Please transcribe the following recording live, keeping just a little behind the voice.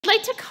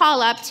like to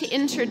call up to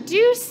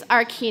introduce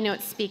our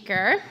keynote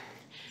speaker,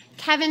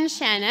 Kevin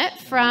Shannett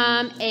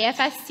from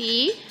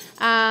AFSC,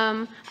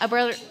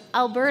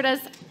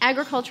 Alberta's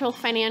Agricultural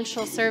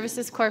Financial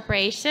Services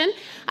Corporation.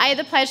 I had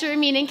the pleasure of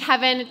meeting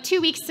Kevin 2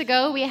 weeks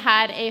ago. We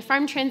had a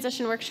farm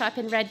transition workshop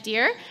in Red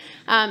Deer,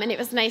 and it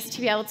was nice to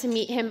be able to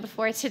meet him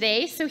before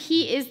today. So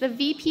he is the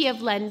VP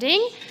of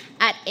Lending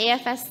at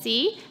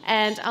AFSC,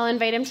 and I'll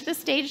invite him to the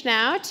stage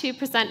now to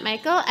present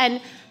Michael.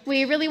 And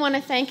we really want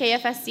to thank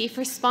AFSC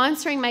for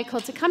sponsoring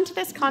Michael to come to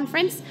this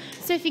conference.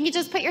 So if you could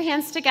just put your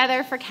hands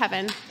together for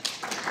Kevin.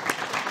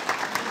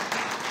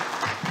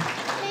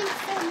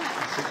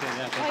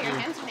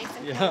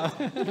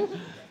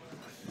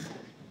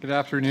 Good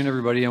afternoon,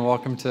 everybody, and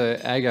welcome to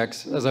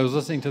AgEx. As I was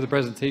listening to the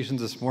presentations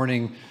this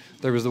morning,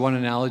 there was the one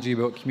analogy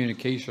about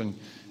communication,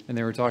 and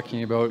they were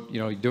talking about,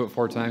 you do it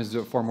 4 times, do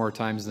it 4 more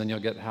times, and then you'll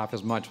get half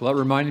as much. Well, that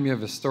reminded me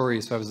of a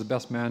story. So I was the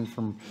best man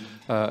from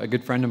a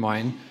good friend of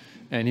mine,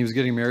 and he was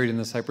getting married in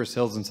the Cypress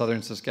Hills in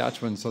southern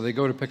Saskatchewan. So they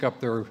go to pick up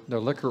their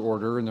liquor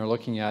order, and they're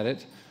looking at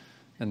it,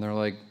 and they're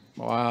like,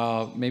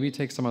 wow, maybe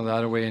take some of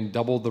that away and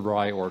double the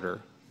rye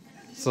order.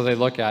 So they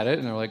look at it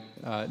and they're like,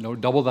 no,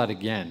 double that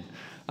again.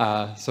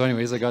 So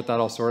anyways, I got that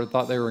all sorted,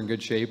 thought they were in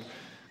good shape.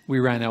 We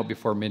ran out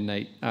before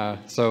midnight.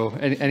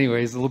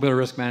 Anyways, a little bit of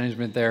risk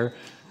management there.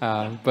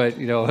 But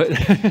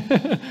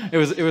it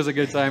was a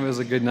good time, it was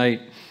a good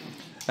night.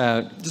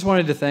 Just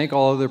wanted to thank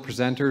all of the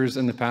presenters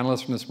and the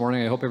panelists from this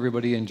morning. I hope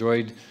everybody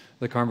enjoyed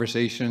the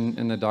conversation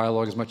and the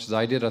dialogue as much as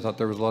I did. I thought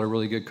there was a lot of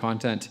really good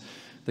content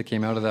that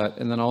came out of that.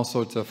 And then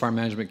also to Farm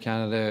Management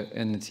Canada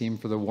and the team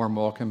for the warm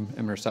welcome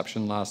and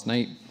reception last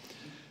night.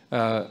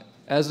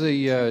 As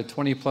a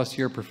 20-plus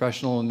year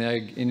professional in the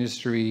ag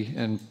industry,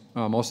 and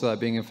most of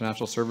that being in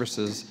financial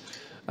services,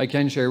 I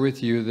can share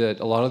with you that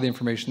a lot of the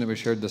information that was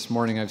shared this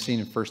morning I've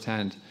seen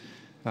firsthand.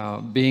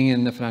 Being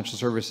in the financial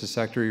services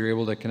sector, you're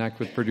able to connect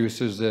with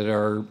producers that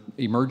are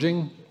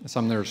emerging,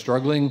 some that are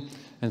struggling,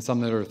 and some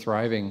that are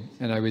thriving.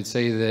 And I would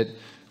say that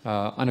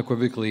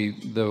unequivocally,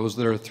 those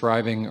that are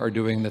thriving are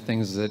doing the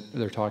things that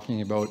they're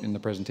talking about in the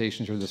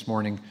presentations here this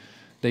morning.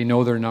 They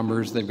know their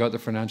numbers, they've got the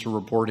financial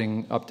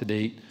reporting up to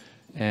date,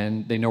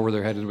 and they know where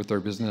they're headed with their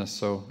business.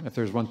 So if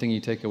there's one thing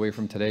you take away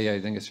from today, I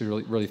think it's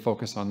to really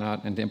focus on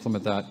that and to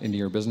implement that into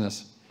your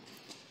business.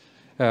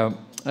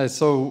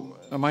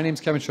 My name's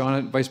Kevin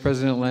Shannett, Vice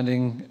President of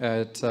Lending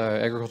at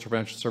Agricultural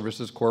Financial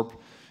Services Corp.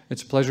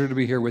 It's a pleasure to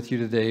be here with you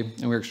today,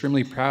 and we're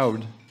extremely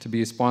proud to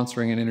be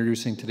sponsoring and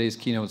introducing today's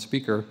keynote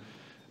speaker,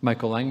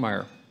 Michael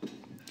Langmeyer.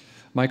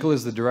 Michael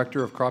is the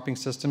Director of Cropping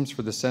Systems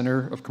for the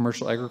Center of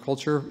Commercial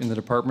Agriculture in the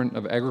Department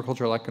of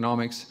Agricultural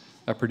Economics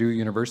at Purdue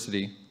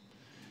University.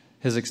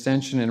 His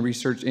extension and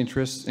research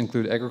interests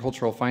include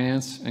agricultural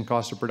finance and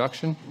cost of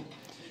production.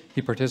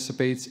 He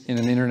participates in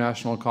an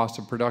international cost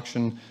of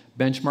production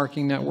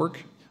benchmarking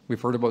network. We've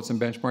heard about some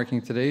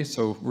benchmarking today,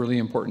 so really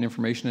important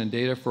information and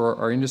data for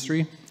our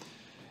industry.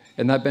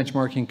 And that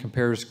benchmarking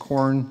compares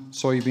corn,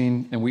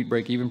 soybean, and wheat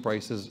break-even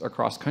prices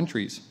across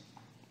countries.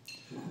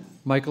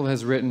 Michael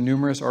has written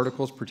numerous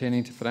articles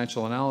pertaining to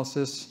financial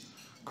analysis,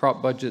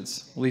 crop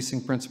budgets, leasing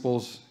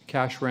principles,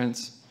 cash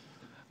rents,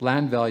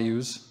 land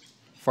values,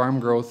 farm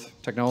growth,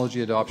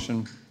 technology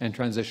adoption, and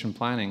transition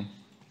planning.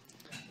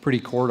 Pretty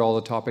core to all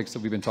the topics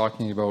that we've been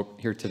talking about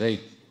here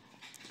today.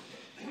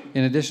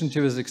 In addition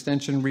to his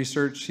extension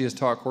research, he has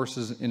taught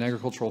courses in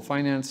agricultural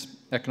finance,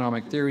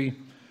 economic theory,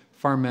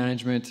 farm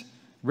management,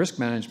 risk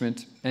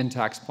management, and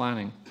tax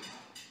planning.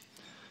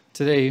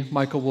 Today,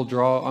 Michael will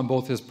draw on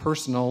both his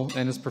personal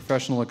and his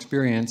professional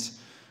experience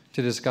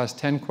to discuss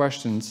 10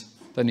 questions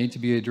that need to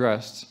be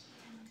addressed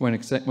when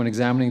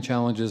examining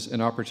challenges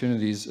and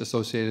opportunities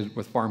associated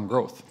with farm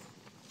growth.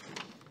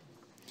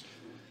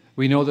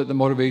 We know that the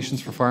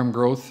motivations for farm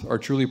growth are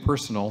truly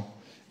personal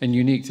and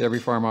unique to every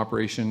farm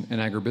operation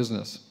and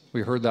agribusiness.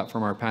 We heard that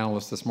from our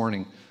panelists this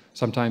morning.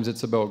 Sometimes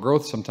it's about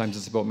growth, sometimes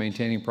it's about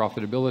maintaining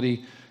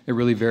profitability. It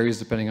really varies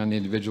depending on the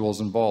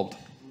individuals involved.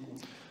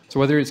 So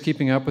whether it's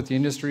keeping up with the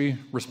industry,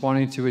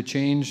 responding to a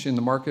change in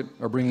the market,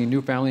 or bringing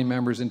new family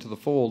members into the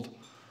fold,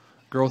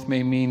 growth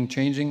may mean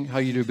changing how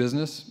you do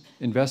business,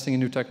 investing in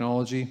new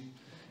technology,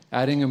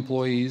 adding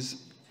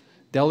employees,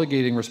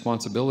 delegating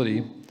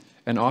responsibility,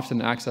 and often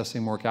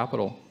accessing more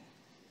capital.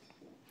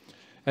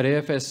 At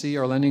AFSC,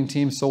 our lending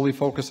team solely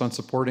focus on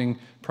supporting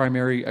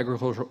primary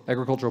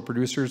agricultural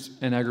producers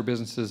and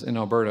agribusinesses in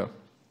Alberta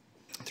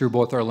through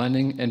both our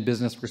lending and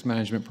business risk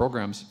management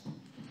programs.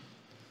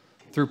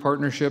 Through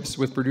partnerships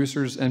with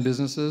producers and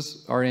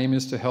businesses, our aim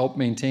is to help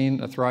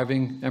maintain a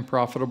thriving and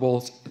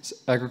profitable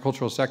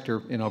agricultural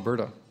sector in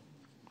Alberta.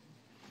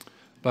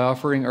 By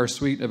offering our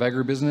suite of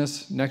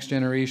agribusiness, next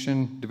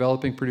generation,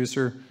 developing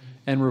producer,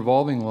 and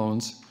revolving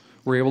loans,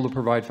 we're able to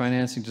provide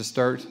financing to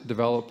start,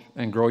 develop,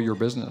 and grow your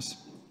business.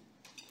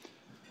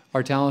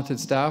 Our talented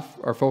staff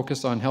are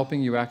focused on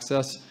helping you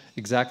access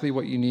exactly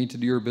what you need to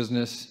do your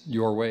business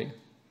your way.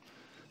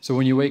 So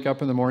when you wake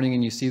up in the morning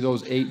and you see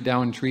those 8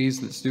 downed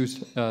trees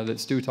that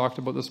Stu talked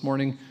about this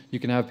morning, you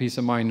can have peace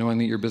of mind knowing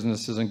that your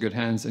business is in good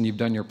hands and you've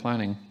done your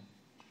planning.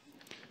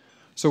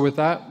 So with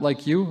that,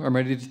 like you, I'm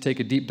ready to take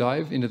a deep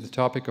dive into the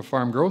topic of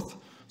farm growth.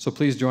 So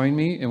please join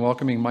me in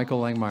welcoming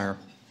Michael Langmeyer.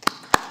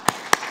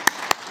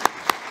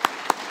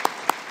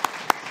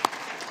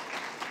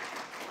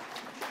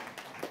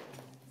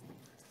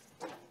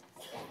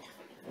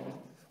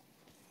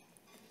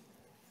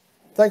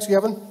 Thanks,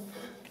 Kevin.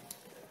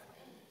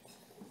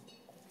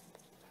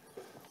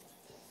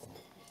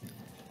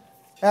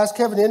 As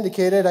Kevin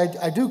indicated,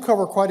 I do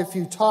cover quite a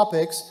few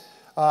topics.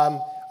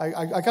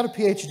 I got a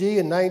PhD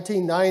in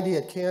 1990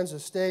 at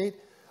Kansas State,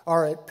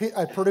 or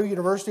at Purdue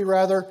University,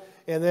 rather,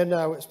 and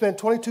then spent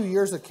 22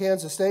 years at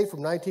Kansas State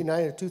from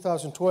 1990 to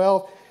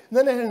 2012. And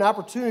then I had an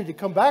opportunity to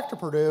come back to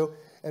Purdue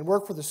and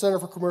work for the Center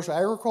for Commercial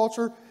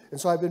Agriculture.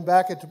 And so I've been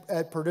back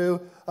at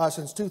Purdue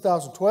since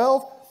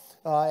 2012.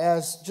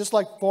 Just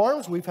like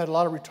farms, we've had a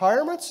lot of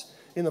retirements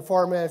in the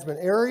farm management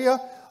area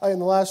in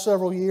the last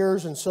several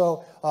years, and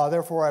so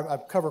therefore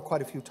I've covered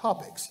quite a few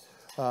topics.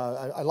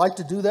 I like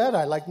to do that.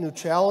 I like new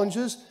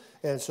challenges,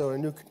 and so a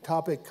new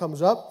topic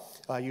comes up,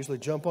 I usually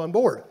jump on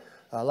board.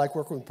 I like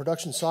working with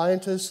production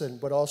scientists,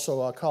 but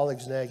also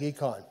colleagues in Ag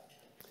Econ.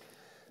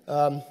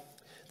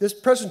 This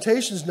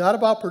presentation is not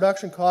about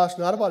production costs,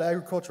 not about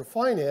agricultural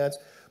finance,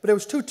 but it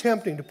was too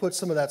tempting to put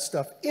some of that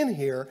stuff in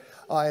here.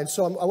 And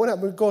so I'm going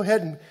to go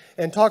ahead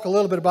and talk a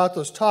little bit about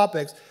those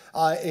topics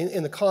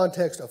in the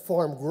context of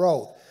farm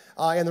growth.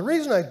 And the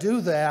reason I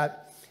do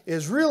that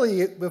is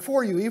really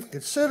before you even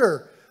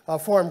consider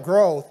farm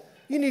growth,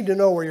 you need to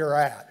know where you're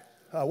at.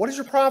 What is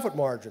your profit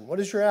margin? What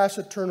is your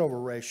asset turnover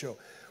ratio?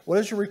 What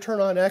is your return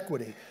on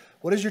equity?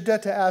 What is your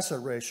debt to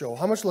asset ratio?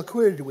 How much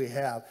liquidity do we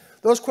have?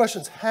 Those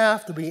questions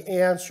have to be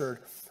answered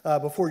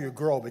before you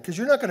grow, because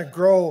you're not going to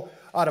grow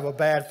out of a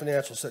bad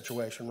financial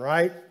situation,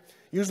 right?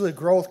 Usually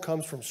growth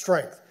comes from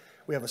strength.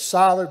 We have a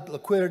solid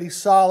liquidity,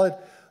 solid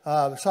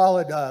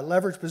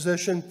leverage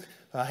position,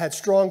 had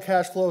strong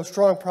cash flow,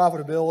 strong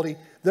profitability.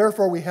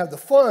 Therefore, we have the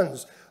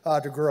funds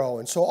to grow.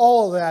 And so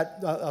all of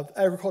that of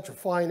agriculture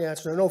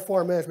finance, and I know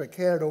Farm Management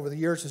Canada over the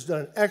years has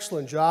done an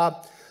excellent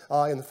job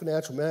in the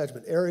financial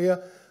management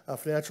area,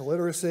 financial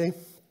literacy.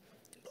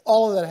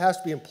 All of that has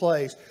to be in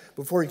place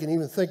before you can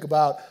even think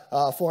about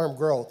farm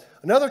growth.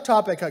 Another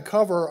topic I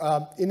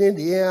cover in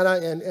Indiana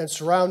and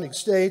surrounding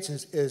states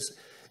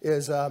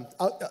is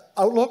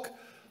outlook.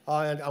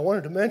 And I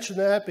wanted to mention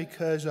that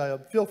because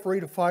feel free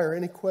to fire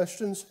any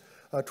questions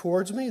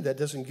towards me. That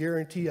doesn't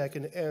guarantee I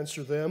can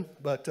answer them,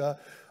 but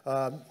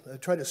I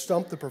try to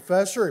stump the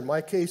professor. In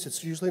my case,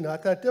 it's usually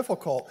not that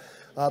difficult.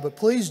 But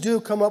please do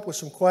come up with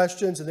some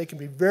questions, and they can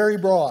be very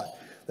broad.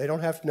 They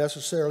don't have to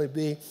necessarily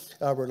be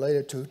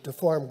related to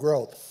farm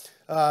growth.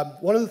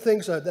 One of the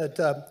things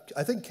that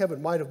I think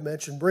Kevin might have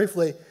mentioned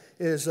briefly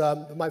is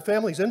my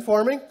family's in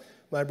farming.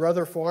 My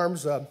brother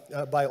farms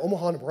by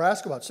Omaha,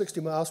 Nebraska, about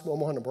 60 miles from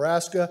Omaha,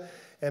 Nebraska.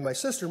 And my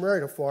sister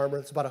married a farmer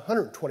that's about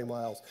 120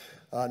 miles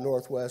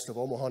northwest of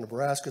Omaha,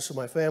 Nebraska. So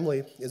my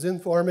family is in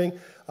farming.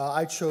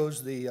 I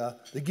chose the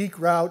geek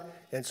route,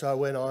 and so I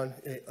went on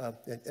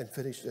and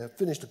finished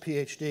a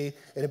PhD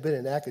and have been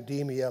in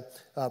academia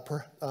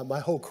my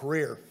whole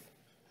career.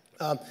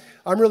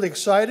 I'm really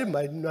excited.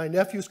 My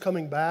nephew's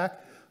coming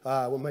back.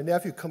 When my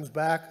nephew comes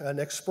back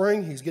next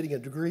spring, he's getting a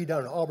degree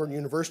down at Auburn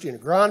University in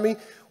agronomy.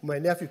 When my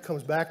nephew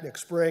comes back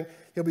next spring,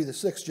 he'll be the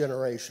 6th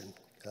generation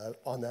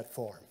on that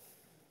farm.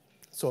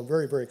 So I'm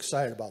very, very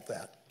excited about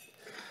that.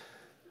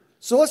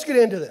 So let's get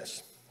into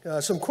this.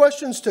 Some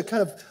questions to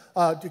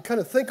kind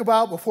of think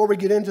about before we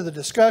get into the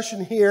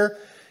discussion here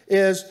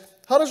is,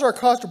 how does our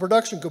cost of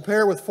production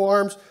compare with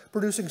farms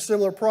producing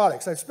similar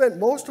products? I've spent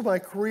most of my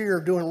career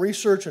doing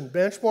research and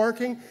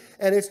benchmarking,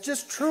 and it's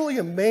just truly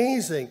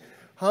amazing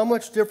how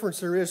much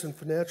difference there is in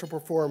financial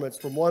performance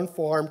from one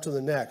farm to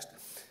the next.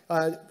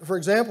 For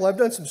example, I've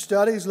done some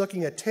studies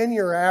looking at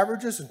 10-year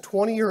averages and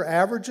 20-year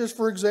averages,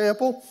 for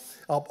example.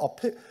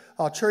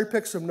 I'll cherry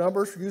pick some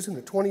numbers using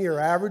the 20-year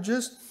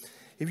averages.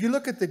 If you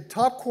look at the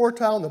top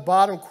quartile and the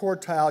bottom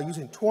quartile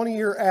using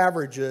 20-year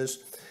averages,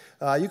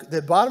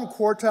 the bottom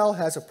quartile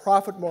has a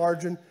profit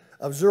margin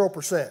of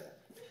 0%.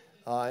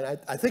 And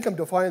I think I'm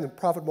defining the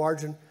profit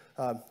margin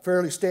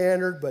fairly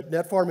standard, but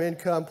net farm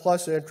income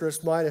plus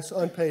interest minus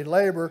unpaid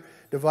labor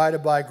divided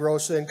by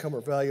gross income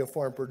or value of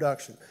farm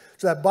production.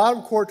 So that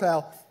bottom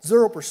quartile,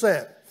 0%.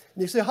 And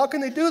you say, how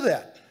can they do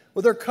that?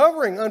 Well, they're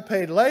covering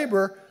unpaid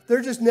labor.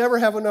 They just never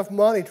have enough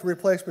money to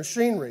replace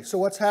machinery. So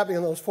what's happening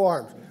on those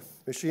farms?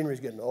 Machinery is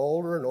getting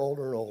older and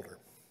older and older.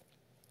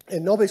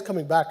 And nobody's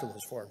coming back to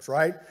those farms,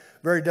 right?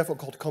 Very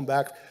difficult to come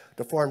back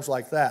to farms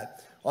like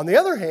that. On the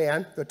other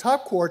hand, the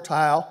top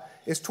quartile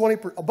is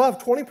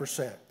above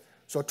 20%.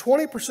 So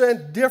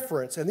 20%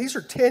 difference, and these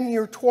are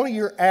 10-year,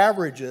 20-year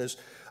averages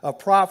of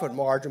profit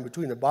margin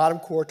between the bottom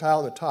quartile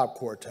and the top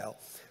quartile.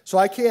 So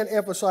I can't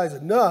emphasize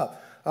enough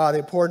the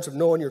importance of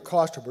knowing your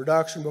cost of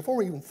production before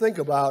we even think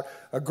about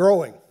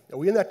growing. Are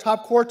we in that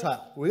top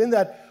quartile? Are we in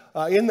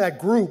that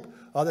group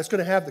that's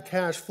going to have the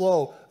cash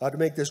flow to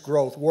make this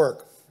growth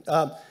work?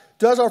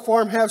 Does our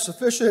farm have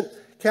sufficient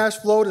cash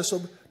flow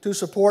to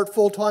support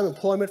full-time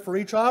employment for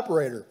each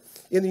operator?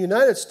 In the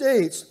United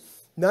States,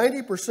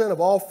 90% of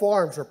all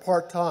farms are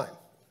part-time.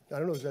 I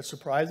don't know, does that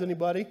surprise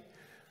anybody?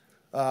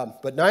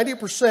 But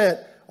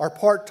 90% are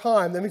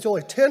part-time. That means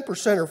only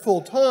 10% are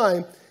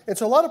full-time. And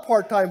so a lot of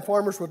part-time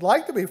farmers would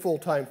like to be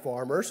full-time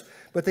farmers,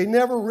 but they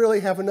never really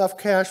have enough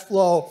cash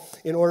flow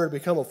in order to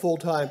become a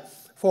full-time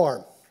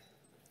farm.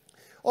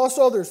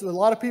 Also, there's a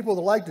lot of people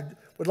that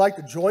would like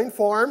to join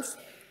farms.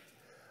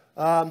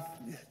 Are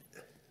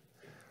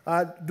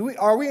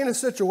we in a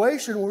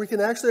situation where we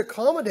can actually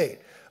accommodate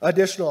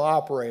additional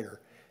operator?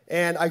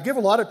 And I give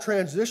a lot of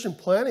transition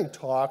planning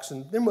talks,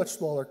 and they're much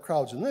smaller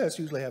crowds than this,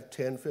 usually have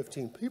 10,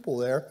 15 people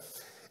there.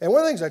 And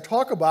one of the things I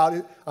talk about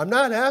is, I'm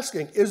not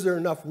asking, is there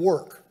enough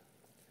work?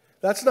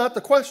 That's not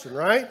the question,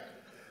 right?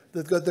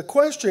 The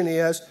question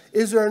is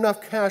there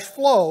enough cash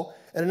flow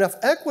and enough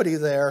equity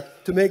there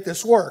to make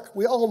this work?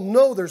 We all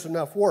know there's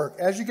enough work.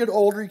 As you get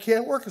older, you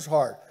can't work as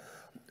hard.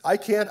 I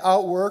can't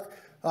outwork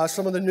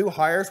some of the new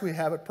hires we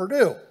have at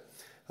Purdue.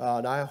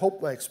 And I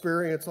hope my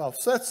experience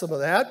offsets some of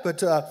that,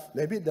 but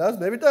maybe it does,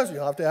 maybe it doesn't.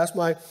 You'll have to ask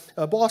my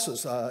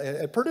bosses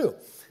at Purdue.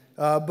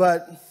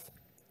 But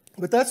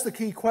that's the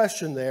key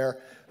question there.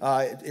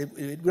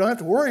 We don't have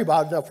to worry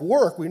about enough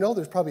work. We know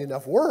there's probably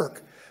enough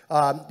work.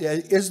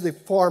 Is the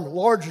farm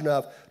large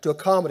enough to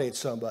accommodate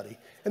somebody?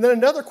 And then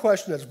another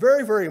question that's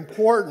very, very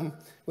important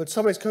when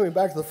somebody's coming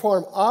back to the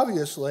farm,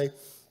 obviously,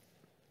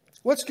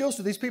 what skills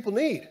do these people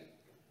need?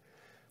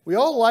 We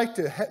all like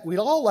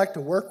to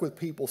work with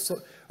people,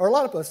 or a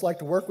lot of us like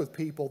to work with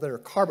people that are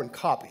carbon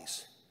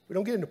copies. We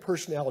don't get into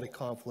personality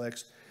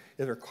conflicts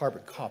if they're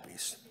carbon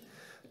copies,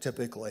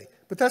 typically.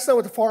 But that's not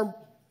what the farm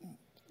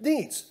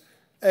needs.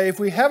 If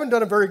we haven't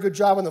done a very good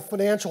job on the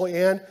financial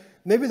end,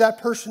 maybe that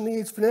person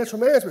needs financial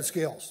management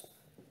skills.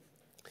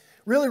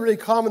 Really, really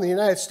common in the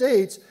United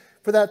States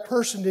for that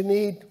person to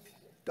need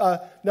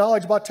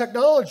knowledge about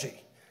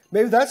technology.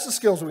 Maybe that's the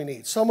skills we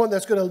need. Someone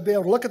that's going to be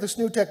able to look at this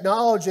new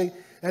technology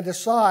and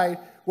decide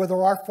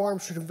whether our farm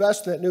should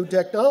invest in that new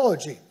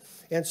technology.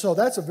 And so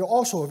that's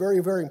also a very,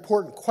 very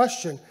important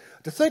question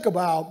to think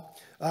about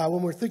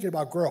when we're thinking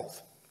about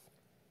growth.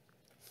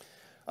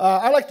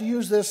 I like to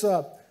use this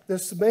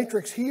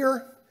matrix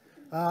here.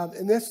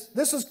 And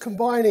this is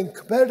combining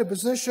competitive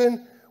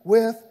position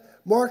with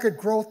market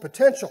growth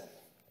potential.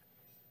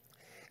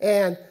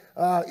 And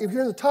if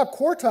you're in the top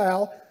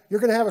quartile, you're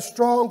going to have a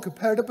strong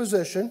competitive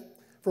position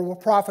from a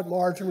profit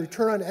margin,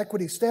 return on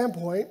equity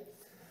standpoint.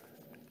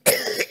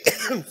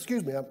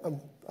 Excuse me,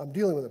 I'm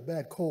dealing with a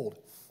bad cold.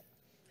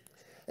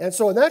 And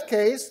so in that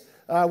case,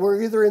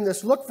 we're either in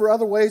this look for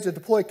other ways to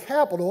deploy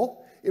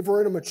capital, if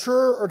we're in a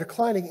mature or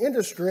declining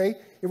industry,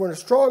 if we're in a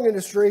strong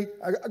industry,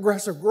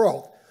 aggressive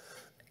growth.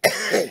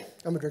 I'm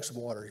going to drink some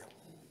water here.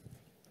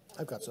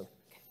 I've got some.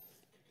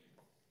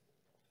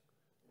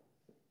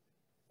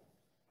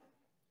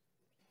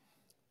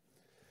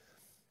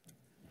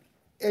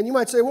 And you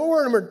might say, well,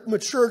 we're in a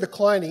mature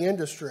declining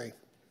industry.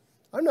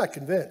 I'm not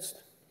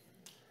convinced.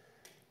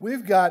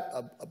 We've got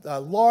a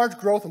large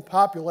growth in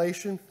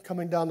population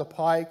coming down the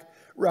pike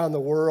around the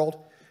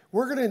world.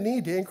 We're going to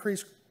need to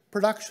increase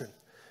production.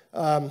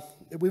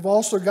 We've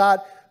also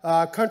got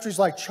countries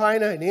like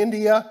China and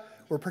India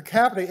where per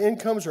capita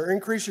incomes are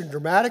increasing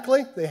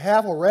dramatically. They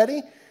have already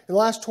in the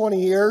last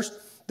 20 years.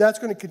 That's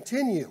going to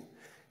continue.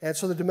 And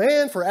so the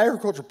demand for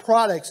agricultural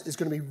products is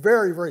going to be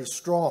very, very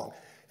strong.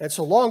 And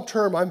so long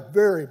term, I'm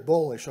very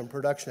bullish on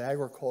production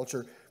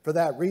agriculture for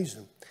that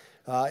reason.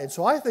 And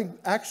so I think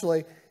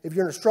actually, if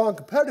you're in a strong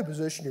competitive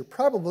position, you're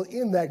probably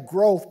in that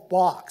growth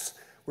box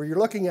where you're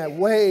looking at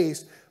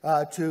ways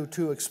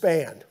to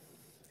expand.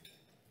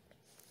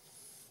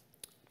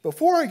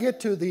 Before I get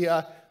to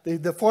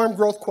the farm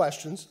growth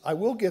questions, I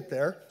will get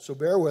there, so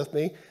bear with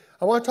me.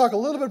 I want to talk a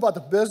little bit about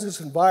the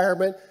business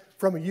environment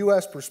from a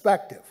U.S.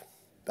 perspective.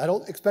 I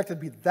don't expect it to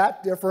be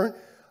that different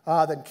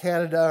than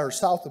Canada or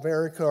South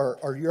America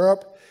or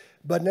Europe,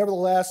 but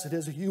nevertheless, it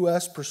is a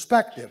U.S.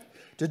 perspective.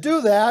 To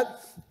do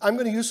that, I'm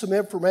going to use some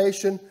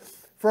information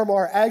from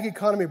our Ag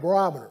Economy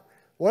Barometer.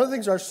 One of the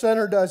things our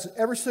center does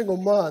every single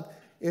month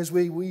is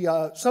we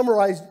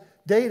summarize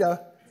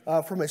data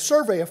from a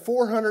survey of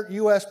 400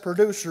 U.S.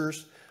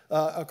 producers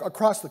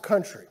across the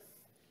country.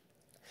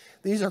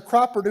 These are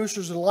crop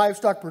producers and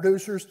livestock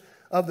producers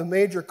of the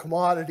major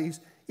commodities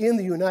in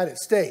the United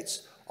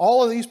States.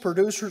 All of these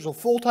producers are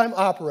full-time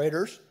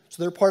operators,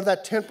 so they're part of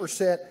that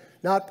 10%,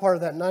 not part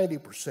of that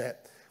 90%.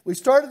 We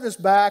started this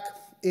back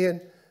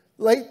in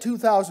late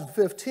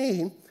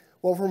 2015.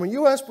 Well, from a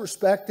U.S.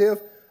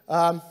 perspective,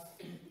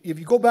 if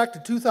you go back to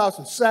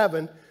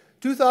 2007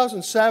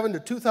 to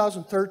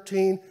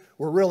 2013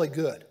 were really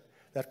good.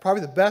 That's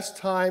probably the best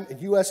time in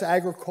U.S.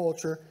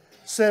 agriculture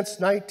since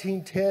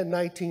 1910,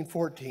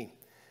 1914.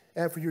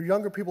 And for your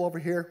younger people over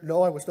here,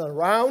 no, I was not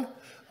around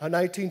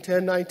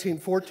 1910,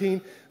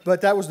 1914,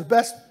 but that was the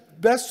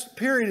best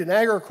period in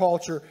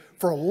agriculture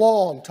for a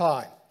long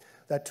time,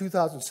 that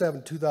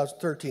 2007,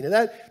 2013. And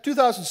that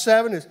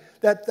 2007,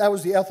 that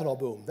was the ethanol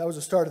boom. That was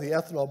the start of the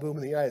ethanol boom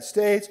in the United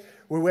States.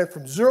 We went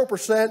from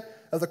 0%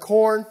 of the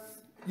corn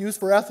used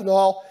for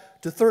ethanol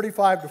to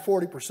 35 to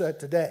 40%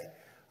 today.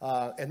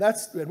 And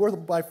we're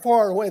by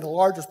far and away the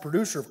largest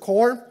producer of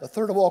corn. A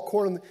third of all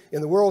corn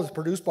in the world is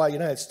produced by the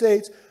United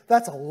States.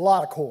 That's a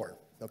lot of corn,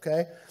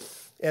 okay?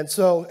 And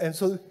so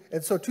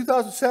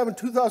 2007,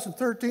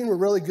 2013 were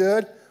really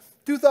good.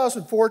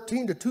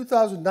 2014 to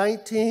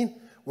 2019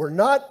 were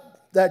not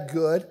that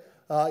good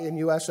in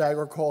U.S.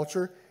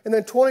 agriculture. And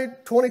then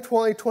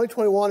 2020,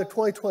 2021, and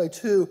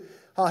 2022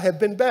 have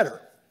been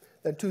better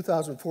than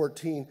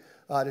 2014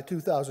 to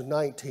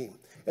 2019.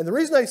 And the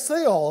reason I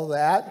say all of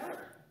that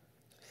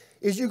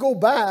is you go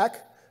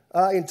back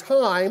in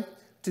time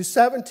to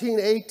 17,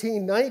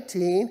 18,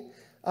 19,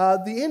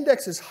 the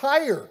index is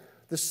higher.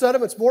 The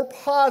sentiment's more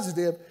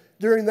positive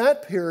during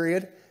that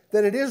period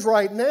than it is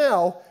right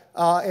now.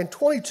 And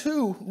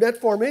 22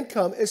 net farm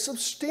income is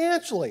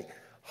substantially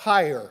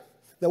higher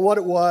than what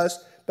it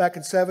was back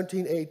in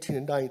 17, 18,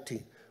 and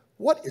 19.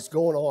 What is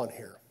going on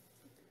here?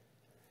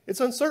 It's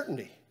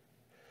uncertainty.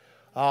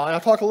 And I'll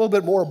talk a little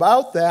bit more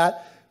about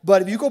that.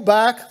 But if you go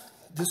back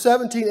to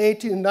 17,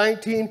 18, and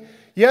 19,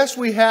 yes,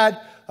 we had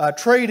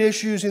trade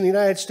issues in the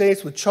United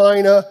States with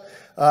China,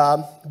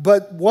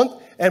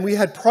 and we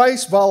had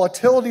price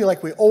volatility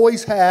like we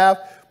always have.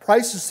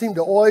 Prices seem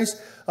to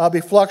always be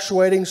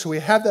fluctuating, so we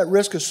have that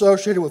risk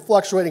associated with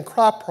fluctuating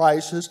crop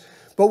prices.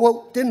 But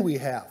what didn't we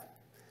have?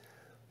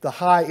 The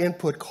high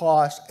input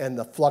costs and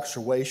the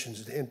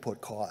fluctuations in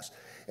input costs.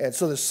 And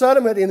so the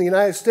sentiment in the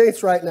United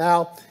States right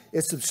now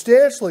is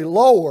substantially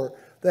lower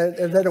than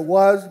it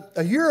was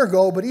a year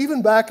ago, but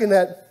even back in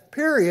that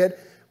period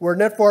where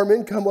net farm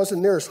income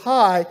wasn't near as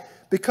high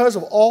because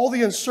of all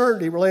the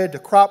uncertainty related to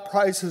crop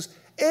prices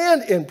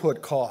and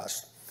input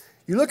costs.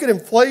 You look at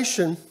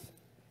inflation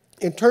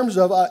in terms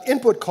of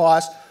input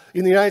costs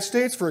in the United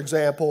States, for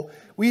example,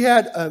 we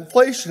had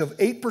inflation of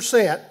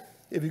 8%.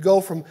 If you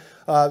go from,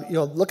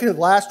 looking at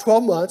the last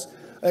 12 months,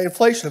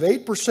 inflation of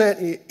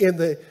 8% in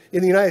the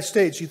United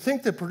States. You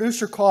think the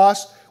producer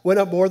costs went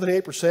up more than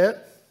 8%?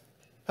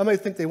 How many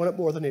think they went up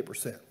more than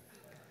 8%?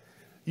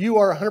 You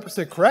are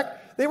 100%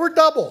 correct. They were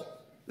double.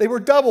 They were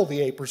double the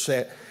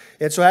 8%.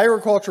 And so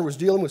agriculture was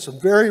dealing with some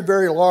very,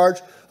 very large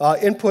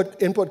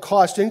input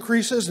cost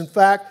increases. In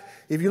fact,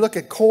 if you look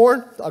at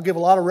corn, I'll give a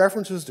lot of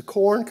references to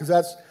corn because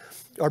that's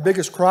our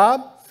biggest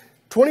crop.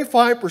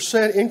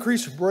 25%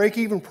 increase in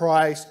break-even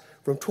price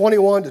from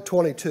 21 to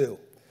 22.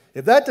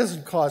 If that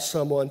doesn't cause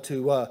someone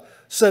to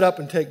sit up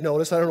and take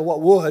notice, I don't know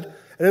what would.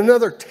 And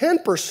another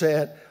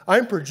 10%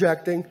 I'm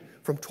projecting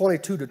from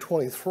 22 to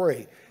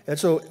 23. And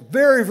so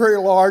very, very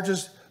large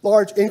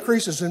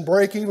increases in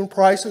break-even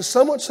prices.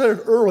 Someone said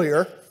it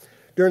earlier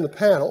during the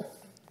panel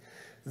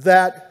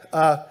that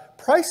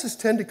prices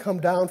tend to come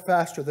down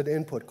faster than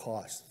input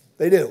costs.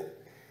 They do.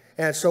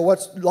 And so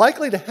what's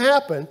likely to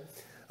happen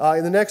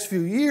in the next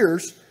few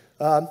years,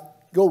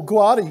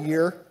 go out a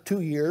year, 2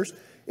 years,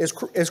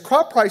 is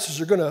crop prices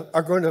are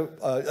going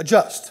to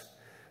adjust.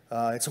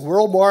 It's a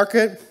world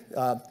market.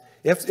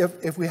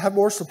 If we have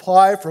more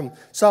supply from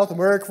South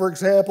America, for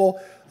example,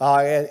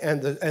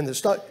 and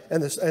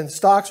the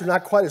stocks are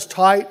not quite as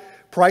tight,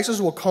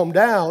 prices will come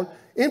down.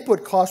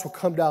 Input costs will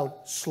come down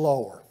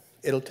slower.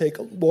 It'll take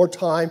more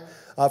time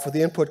for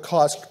the input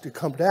costs to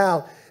come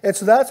down. And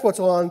so that's what's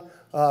on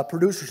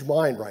producers'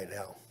 mind right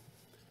now.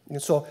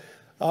 And so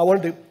I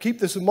wanted to keep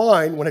this in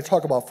mind when I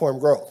talk about farm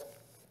growth.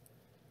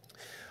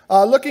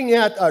 Looking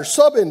at our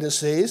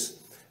sub-indices,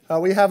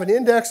 we have an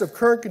index of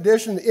current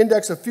condition, the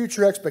index of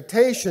future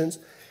expectations.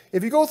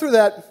 If you go through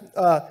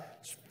that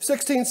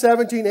 16,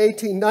 17,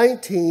 18,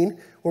 19,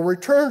 where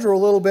returns are a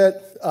little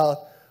bit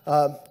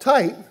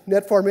tight,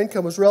 net farm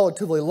income was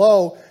relatively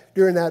low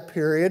during that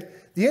period,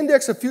 the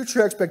index of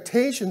future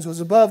expectations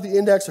was above the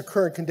index of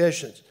current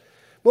conditions.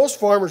 Most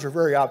farmers are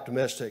very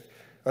optimistic,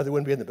 or they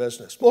wouldn't be in the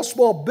business. Most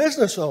small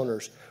business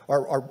owners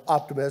are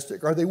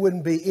optimistic, or they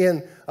wouldn't be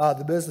in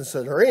the business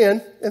that they're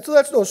in. And so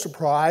that's no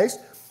surprise.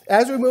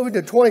 As we move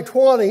into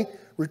 2020,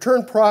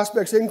 return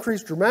prospects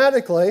increased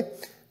dramatically.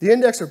 The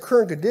index of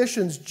current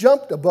conditions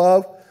jumped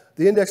above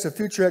the index of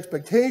future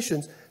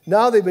expectations.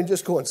 Now they've been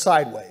just going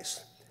sideways.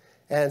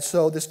 And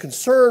so this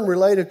concern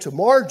related to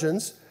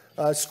margins,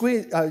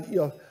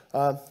 squeezing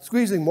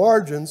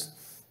margins,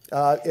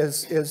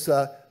 is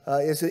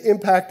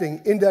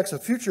impacting index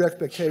of future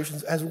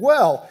expectations as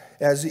well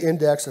as the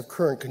index of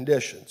current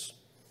conditions.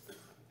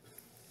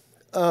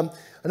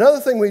 Another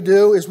thing we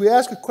do is we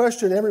ask a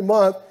question every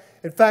month.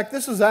 In fact,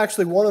 this is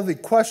actually one of the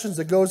questions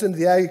that goes into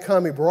the Ag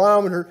Economy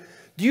Barometer.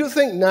 Do you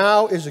think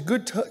now is a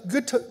good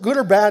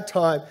or bad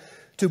time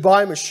to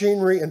buy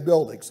machinery and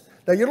buildings?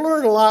 Now, you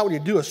learn a lot when you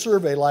do a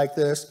survey like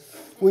this.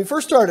 When we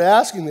first started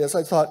asking this,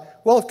 I thought,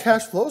 well, if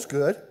cash flow's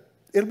good,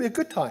 it'll be a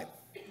good time.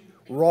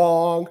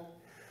 Wrong.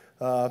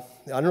 I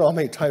don't know how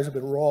many times I've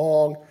been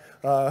wrong,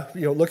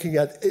 looking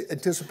at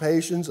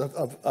anticipations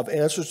of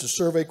answers to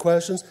survey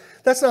questions.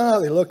 That's not how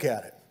they look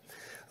at it.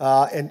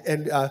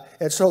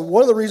 And so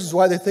one of the reasons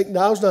why they think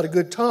now's not a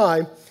good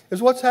time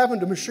is what's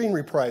happened to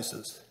machinery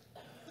prices.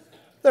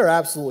 They're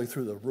absolutely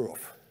through the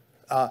roof.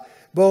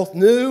 Both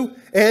new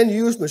and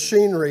used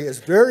machinery is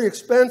very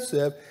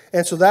expensive,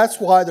 and so that's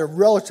why they're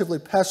relatively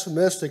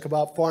pessimistic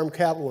about farm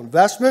capital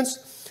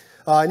investments.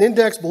 An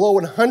index below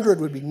 100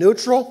 would be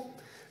neutral.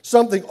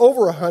 Something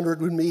over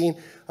 100 would mean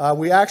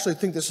we actually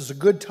think this is a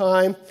good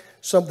time.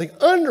 Something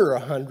under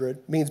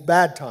 100 means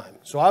bad time.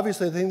 So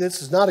obviously I think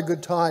this is not a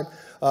good time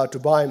to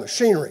buy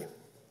machinery.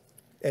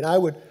 And I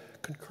would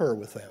concur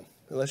with them.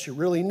 Unless you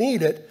really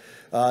need it,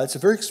 it's a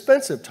very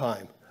expensive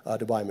time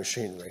to buy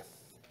machinery.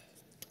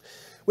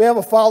 We have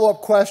a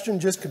follow-up question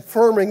just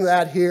confirming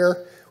that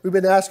here. We've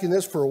been asking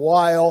this for a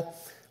while.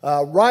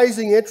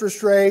 Rising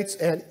interest rates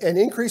and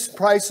increased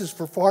prices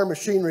for farm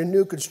machinery and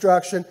new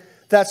construction,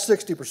 that's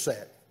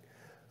 60%.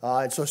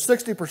 And so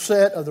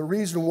 60% of the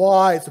reason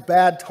why it's a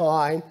bad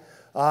time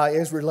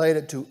is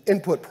related to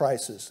input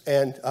prices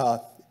and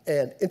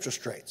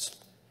interest rates.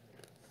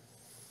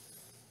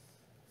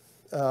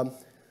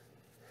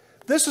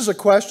 This is a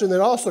question that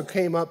also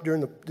came up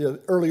during the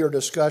earlier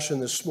discussion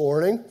this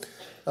morning.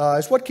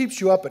 Is what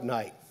keeps you up at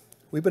night?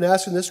 We've been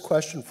asking this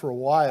question for a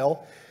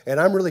while, and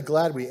I'm really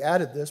glad we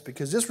added this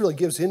because this really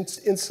gives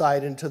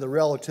insight into the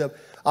relative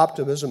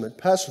optimism and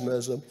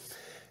pessimism.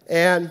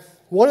 And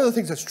one of the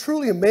things that's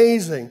truly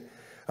amazing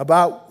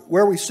about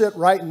where we sit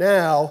right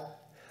now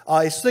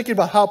is thinking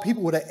about how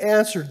people would have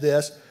answered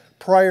this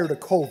prior to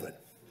COVID.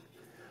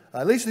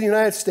 At least in the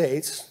United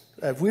States,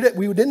 if we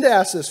didn't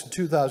ask this in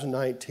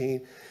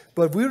 2019,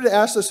 but if we would have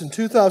asked this in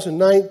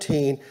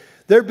 2019,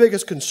 their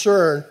biggest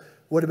concern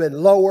would have been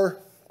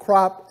lower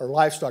crop or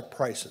livestock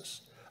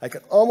prices. I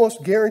can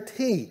almost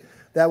guarantee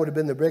that would have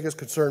been their biggest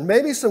concern.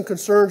 Maybe some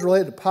concerns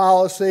related to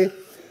policy.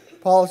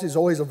 Policy is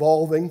always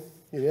evolving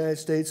in the United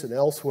States and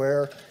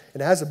elsewhere.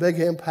 It has a big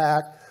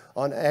impact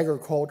on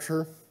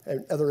agriculture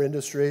and other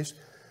industries.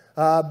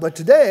 But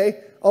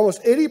today,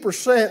 almost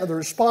 80% of the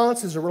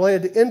responses are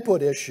related to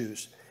input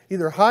issues,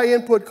 either high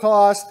input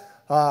costs,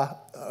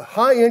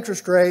 high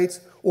interest rates,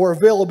 or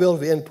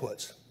availability of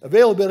inputs.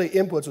 Availability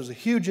of inputs was a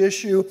huge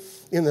issue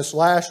in this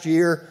last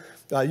year.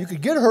 You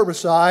could get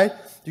herbicide,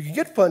 you could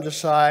get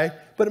fungicide,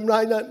 but it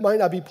might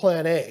not be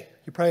plan A.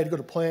 You probably had to go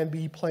to plan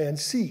B, plan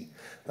C.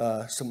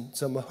 Some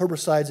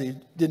herbicides that you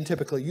didn't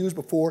typically use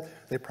before,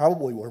 they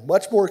probably were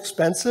much more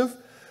expensive.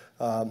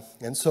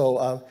 And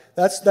so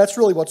that's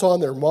really what's on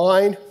their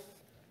mind.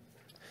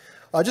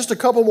 Just a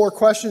couple more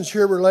questions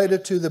here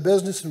related to the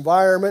business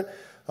environment,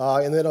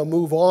 and then I'll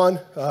move on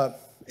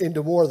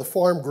into more of the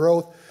farm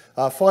growth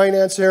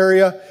finance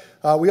area.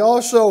 We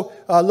also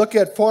look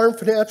at Farm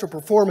Financial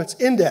Performance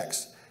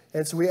Index.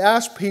 And so we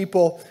ask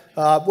people,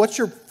 what's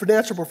your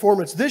financial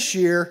performance this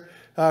year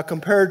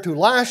compared to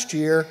last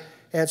year?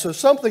 And so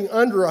something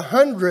under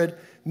 100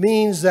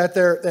 means that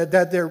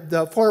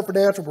the farm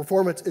financial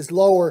performance is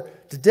lower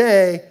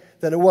today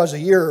than it was a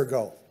year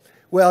ago.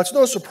 Well, it's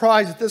no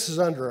surprise that this is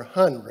under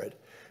 100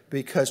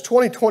 because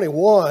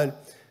 2021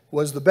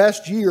 was the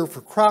best year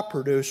for crop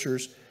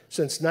producers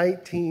since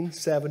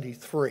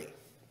 1973.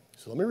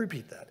 So let me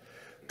repeat that.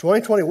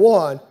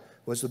 2021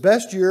 was the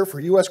best year for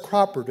U.S.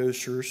 crop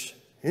producers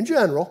in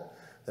general.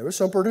 There were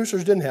some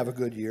producers didn't have a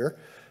good year.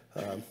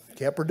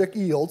 Can't predict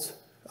yields,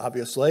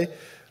 obviously.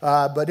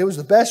 But it was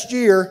the best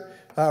year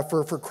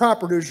for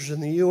crop producers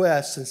in the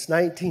U.S. since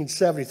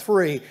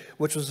 1973,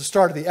 which was the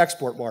start of the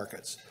export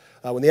markets,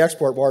 when the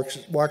export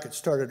markets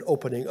started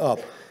opening up.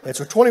 And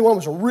so 21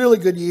 was a really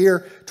good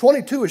year.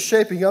 22 is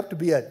shaping up to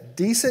be a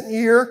decent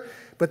year,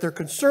 but their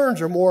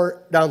concerns are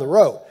more down the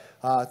road.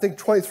 I think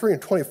 23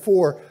 and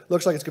 24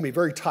 looks like it's going to be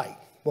very tight.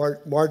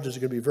 Margins are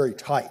going to be very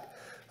tight.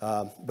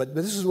 But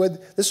this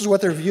is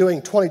what they're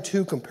viewing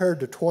 22 compared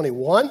to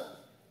 21.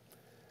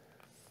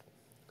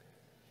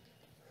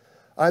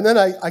 And then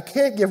I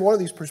can't give one of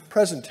these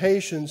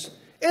presentations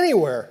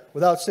anywhere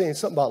without saying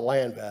something about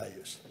land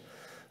values.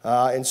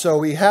 And so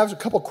we have a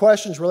couple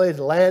questions related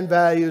to land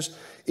values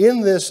in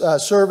this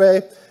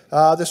survey.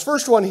 This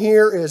first one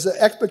here is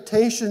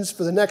expectations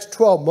for the next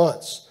 12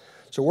 months.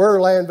 So where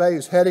are land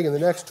values heading in the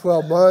next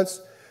 12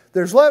 months?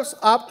 There's less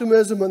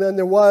optimism than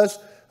there was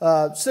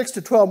 6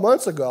 to 12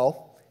 months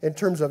ago in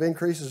terms of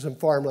increases in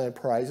farmland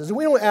prices. And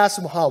we don't ask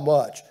them how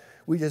much.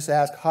 We just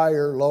ask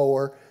higher,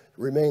 lower,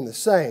 remain the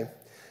same.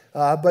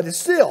 But it's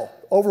still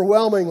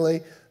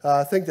overwhelmingly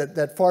think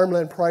that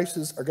farmland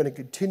prices are going to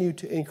continue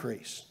to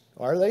increase.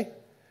 Are they?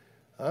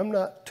 I'm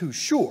not too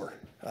sure.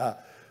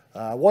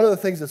 One of the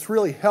things that's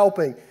really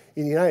helping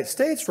in the United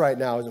States right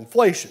now is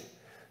inflation.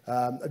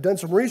 I've done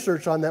some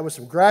research on that with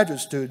some graduate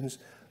students.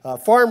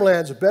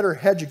 Farmland's a better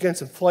hedge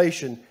against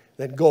inflation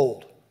than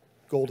gold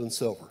and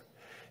silver.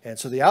 And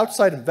so the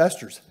outside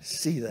investors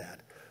see that.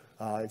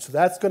 And so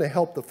that's going to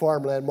help the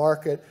farmland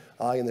market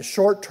in the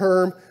short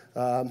term.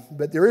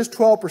 But there is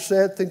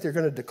 12% think they're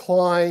going to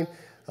decline.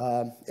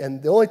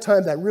 And the only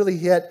time that really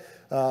hit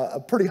a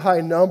pretty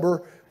high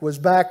number was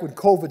back when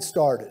COVID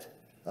started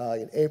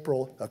in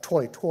April of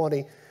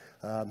 2020.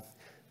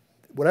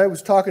 When I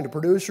was talking to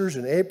producers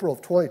in April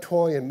of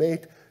 2020 and May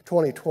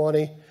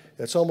 2020,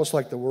 it's almost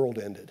like the world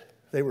ended.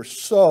 They were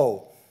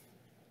so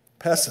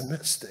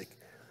pessimistic.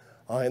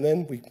 And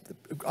then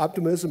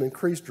optimism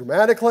increased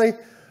dramatically,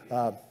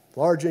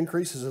 large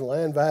increases in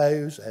land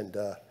values, and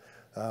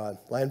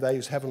land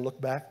values haven't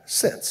looked back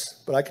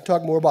since. But I can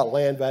talk more about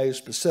land values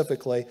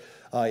specifically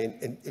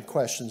in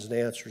questions and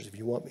answers if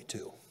you want me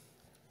to.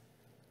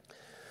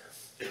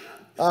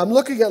 I'm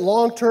looking at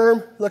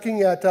long-term,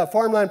 looking at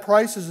farmland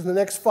prices in the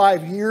next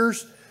 5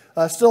 years.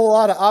 Still a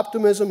lot of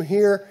optimism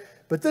here,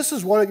 but this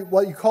is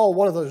what you call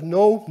one of those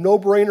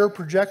no-brainer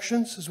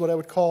projections is what I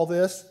would call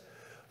this.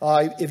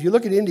 If you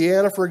look at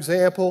Indiana, for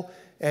example,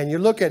 and you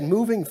look at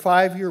moving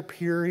 5-year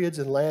periods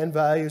and land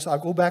values, I'll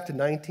go back to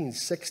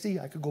 1960.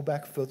 I could go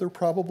back further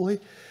probably.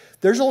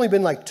 There's only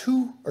been like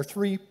 2 or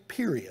 3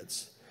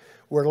 periods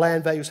where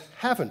land values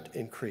haven't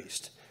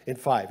increased in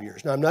 5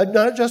 years. Now, I'm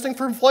not adjusting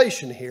for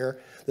inflation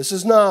here. This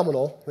is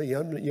nominal.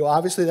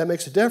 Obviously, that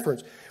makes a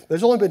difference. But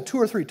there's only been 2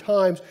 or 3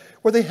 times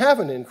where they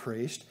haven't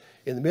increased.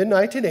 In the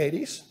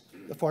mid-1980s,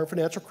 the farm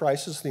financial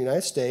crisis in the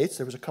United States,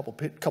 there was a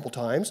couple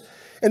times.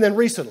 And then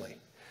recently,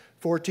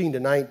 14 to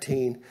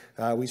 19,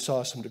 we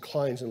saw some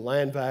declines in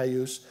land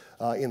values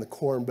in the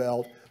Corn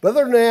Belt. But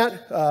other than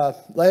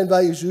that, land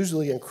values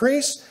usually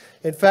increase.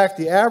 In fact,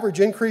 the average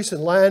increase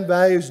in land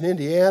values in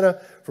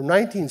Indiana from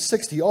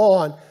 1960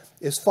 on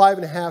is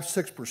 5.5%,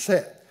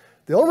 6%.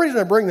 The only reason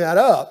I bring that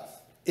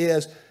up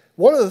is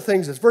one of the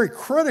things that's very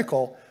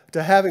critical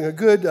to having a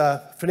good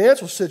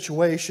financial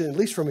situation, at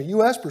least from a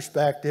U.S.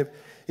 perspective,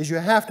 is you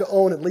have to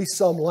own at least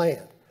some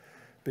land.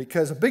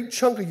 Because a big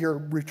chunk of your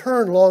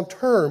return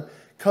long-term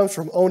comes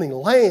from owning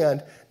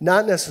land,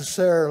 not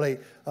necessarily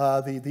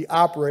the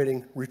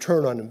operating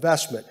return on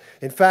investment.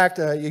 In fact,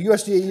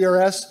 USDA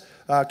ERS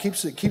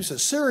keeps a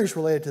series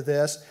related to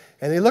this,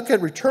 and they look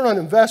at return on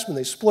investment.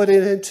 They split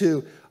it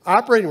into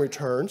operating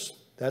returns,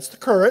 that's the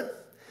current,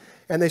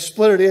 and they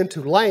split it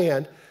into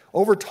land.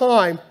 Over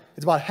time,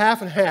 it's about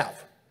half and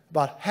half.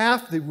 About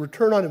half the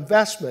return on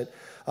investment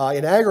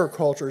in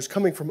agriculture is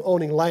coming from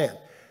owning land.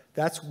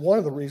 That's one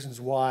of the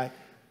reasons why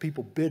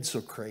people bid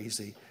so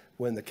crazy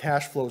when the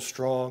cash flow is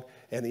strong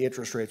and the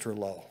interest rates are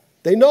low.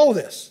 They know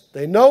this.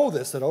 They know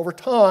this, that over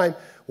time,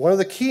 one of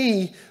the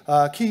key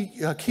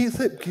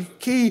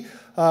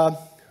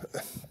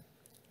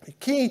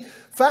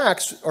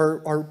facts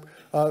are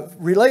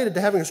related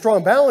to having a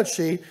strong balance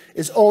sheet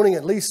is owning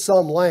at least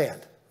some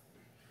land.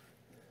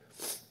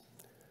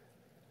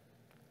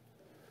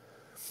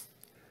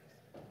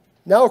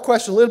 Now a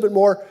question a little bit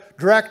more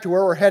direct to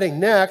where we're heading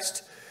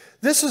next.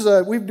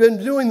 We've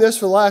been doing this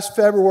for the last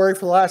February,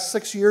 for the last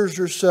 6 years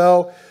or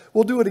so.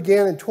 We'll do it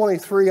again in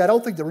 23. I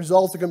don't think the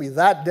results are going to be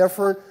that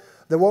different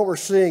than what we're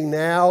seeing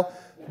now.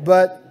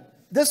 But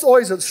this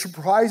always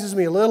surprises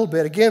me a little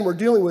bit. Again, we're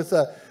dealing with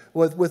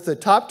the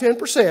top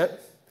 10%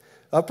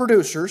 of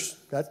producers.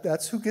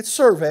 That's who gets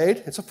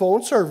surveyed. It's a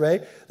phone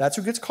survey. That's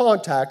who gets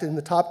contacted in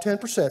the top 10%.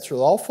 So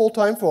they're all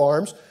full-time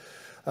farms.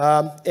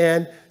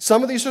 And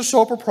some of these are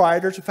sole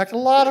proprietors. In fact, a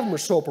lot of them are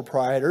sole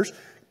proprietors.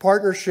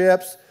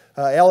 Partnerships,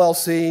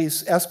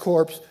 LLCs,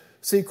 S-Corps,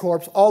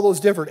 C-Corps, all those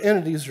different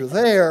entities are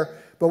there.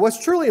 But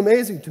what's truly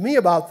amazing to me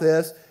about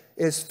this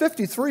is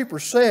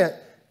 53%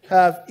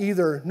 have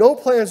either no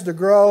plans to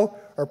grow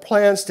or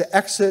plans to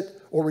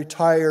exit or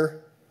retire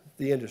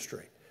the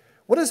industry.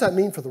 What does that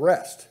mean for the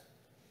rest?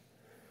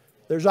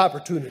 There's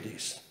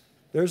opportunities.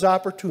 There's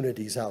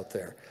opportunities out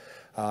there.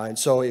 And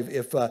so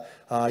if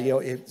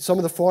some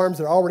of the farms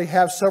that already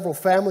have several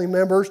family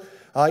members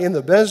in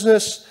the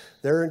business,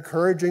 they're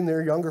encouraging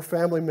their younger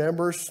family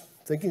members,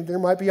 thinking there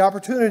might be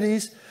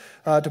opportunities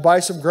to buy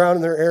some ground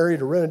in their area,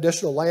 to rent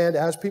additional land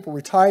as people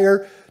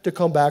retire, to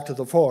come back to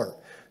the farm.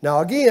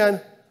 Now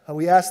again,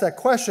 we ask that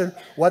question,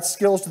 what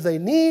skills do they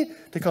need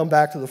to come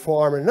back to the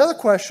farm? And another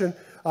question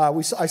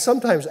I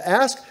sometimes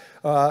ask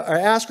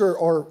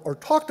or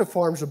talk to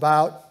farms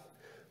about,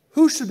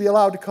 who should be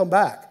allowed to come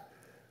back?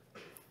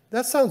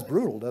 That sounds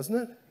brutal, doesn't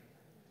it?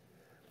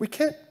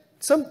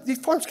 These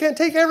farms can't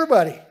take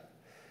everybody.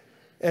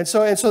 And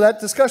so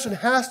that discussion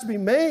has to be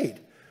made.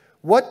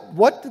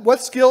 What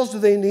skills do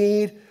they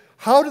need?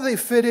 How do they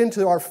fit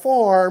into our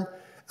farm?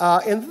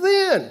 And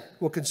then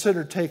we'll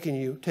consider taking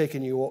you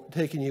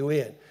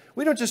in.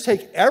 We don't just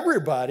take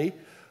everybody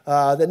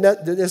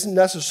that isn't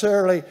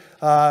necessarily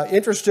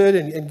interested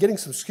in getting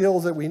some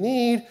skills that we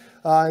need.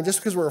 And just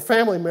because we're a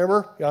family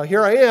member,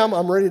 here I am.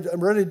 I'm ready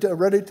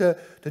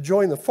to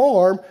join the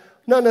farm.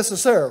 Not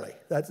necessarily.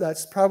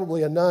 That's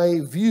probably a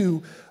naive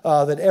view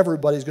that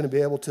everybody's going to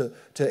be able to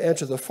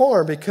enter the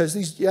farm, because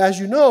as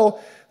you know,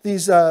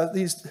 these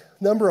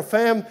number of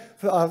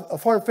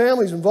farm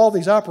families involved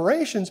in these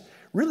operations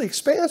really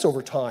expands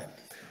over time.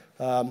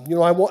 I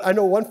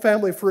know one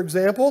family, for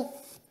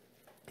example,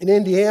 in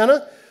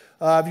Indiana.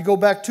 If you go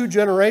back 2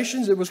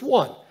 generations, it was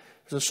one.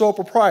 It was a sole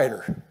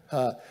proprietor.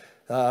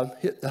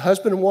 The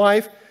husband and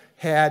wife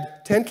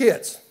had 10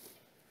 kids.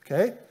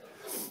 Okay,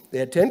 they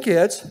had 10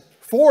 kids.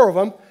 4 of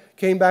them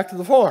came back to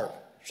the farm.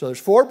 So there's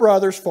 4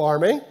 brothers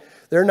farming.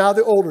 They're now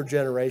the older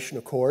generation,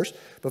 of course,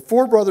 but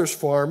 4 brothers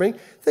farming.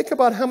 Think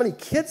about how many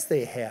kids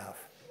they have.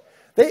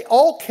 They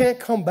all can't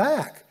come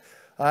back,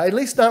 at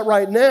least not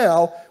right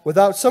now,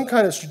 without some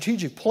kind of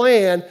strategic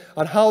plan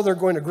on how they're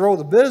going to grow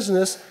the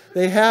business.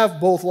 They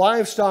have both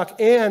livestock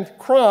and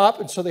crop,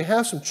 and so they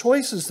have some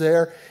choices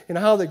there in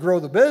how they grow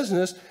the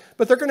business,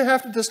 but they're going to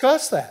have to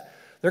discuss that.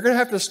 They're going to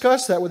have to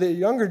discuss that with the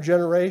younger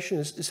generation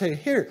and say,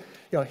 here,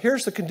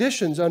 here's the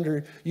conditions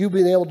under you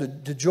being able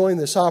to join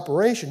this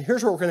operation.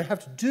 Here's what we're going to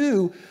have to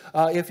do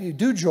if you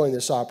do join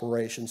this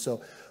operation.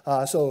 So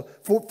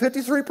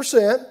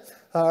 53%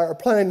 are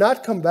planning not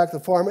to come back to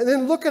the farm. And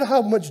then look at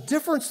how much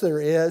difference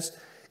there is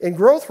in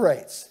growth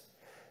rates.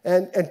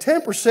 And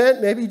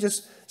 10%, maybe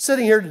just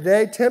sitting here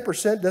today,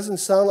 10% doesn't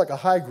sound like a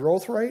high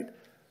growth rate.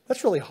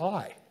 That's really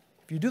high.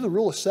 If you do the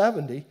rule of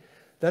 70,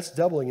 that's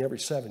doubling every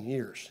 7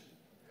 years.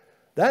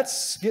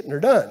 That's getting her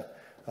done.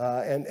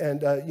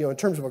 In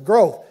terms of a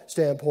growth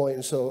standpoint.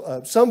 And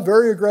so some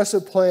very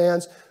aggressive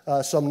plans,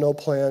 some no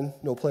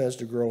plans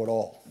to grow at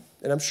all.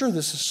 And I'm sure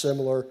this is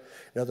similar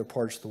in other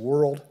parts of the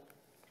world.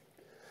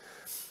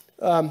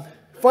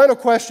 Final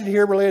question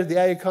here related to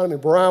the Ag Economy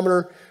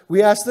Barometer.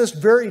 We asked this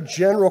very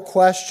general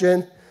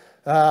question.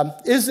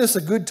 Is this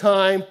a good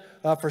time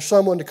for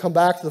someone to come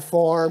back to the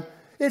farm?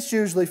 It's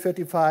usually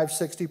 55,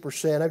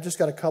 60%. I've just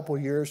got a couple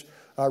years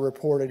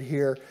reported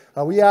here.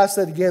 We asked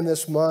that again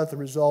this month. The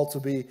results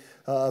will be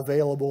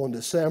available in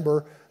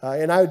December.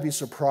 And I would be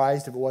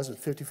surprised if it wasn't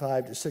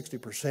 55 to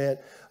 60%.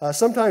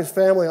 Sometimes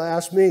family will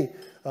ask me,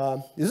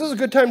 is this a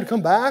good time to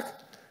come back?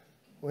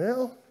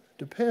 Well,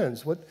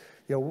 depends.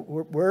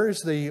 Where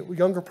is the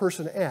younger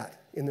person at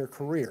in their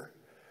career?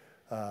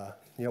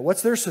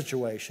 What's their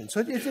situation? So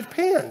it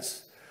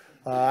depends.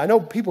 I know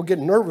people get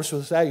nervous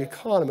with ag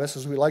economists,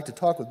 as we like to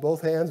talk with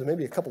both hands and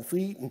maybe a couple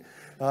feet and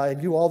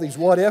do all these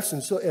what ifs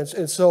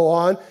and so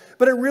on.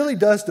 But it really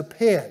does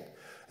depend.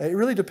 It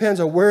really depends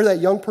on where that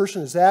young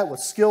person is at, what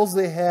skills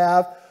they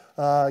have,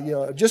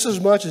 just as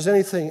much as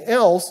anything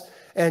else.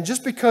 And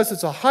just because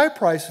it's a high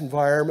price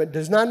environment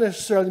does not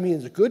necessarily mean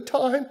it's a good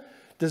time,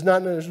 does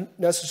not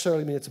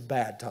necessarily mean it's a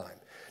bad time.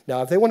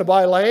 Now, if they want to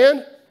buy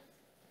land,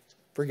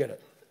 forget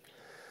it.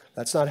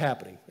 That's not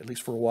happening, at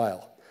least for a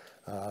while.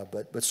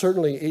 But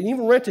certainly, and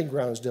even renting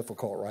ground is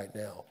difficult right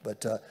now.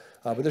 But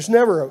there's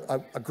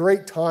never a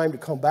great time to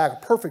come back,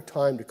 a perfect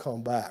time to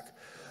come back.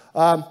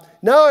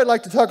 Now I'd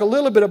like to talk a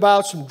little bit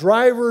about some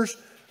drivers,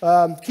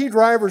 key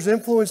drivers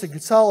influencing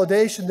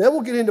consolidation. Then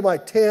we'll get into my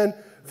 10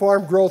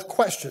 farm growth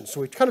questions. So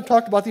we kind of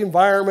talked about the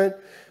environment,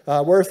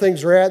 where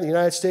things are at in the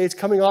United States,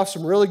 coming off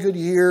some really good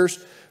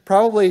years,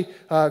 probably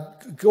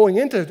going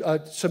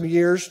into some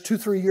years,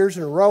 2-3 years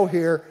in a row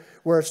here,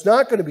 where it's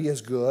not going to be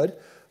as good.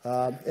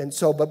 But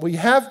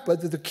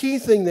the key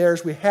thing there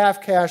is we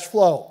have cash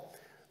flow.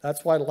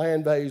 That's why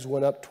land values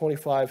went up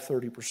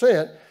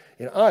 25-30%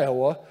 in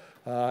Iowa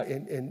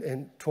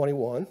in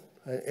 21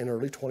 and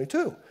early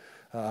 22.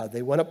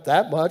 They went up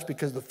that much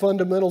because the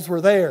fundamentals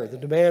were there. The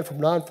demand from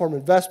non-farm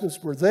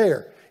investments were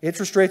there.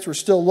 Interest rates were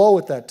still low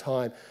at that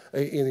time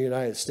in the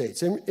United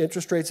States.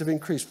 Interest rates have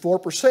increased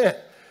 4%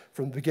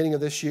 from the beginning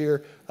of this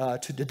year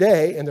to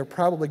today, and they're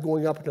probably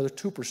going up another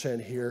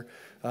 2% here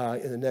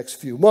in the next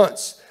few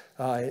months.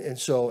 All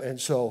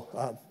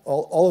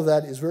of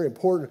that is very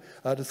important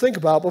to think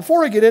about.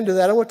 Before I get into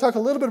that, I want to talk a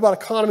little bit about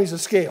economies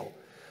of scale.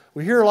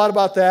 We hear a lot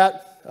about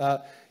that.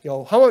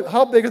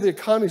 How big are the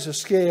economies of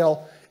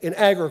scale in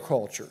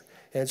agriculture?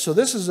 And so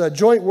this is a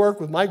joint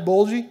work with Mike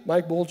Bulgy.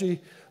 Mike Bulgy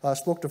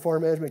spoke to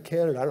Farm Management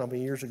Canada, I don't know how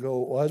many years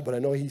ago it was, but I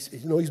know he's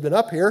been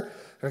up here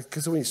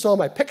because when he saw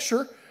my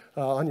picture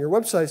on your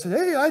website, he said,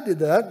 hey, I did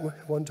that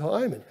one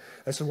time. And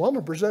I said, well, I'm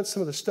going to present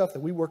some of the stuff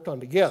that we worked on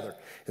together.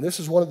 And this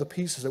is one of the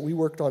pieces that we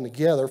worked on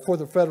together for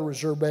the Federal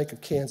Reserve Bank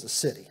of Kansas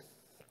City.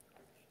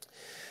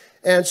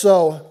 And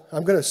so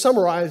I'm going to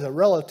summarize a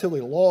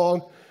relatively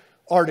long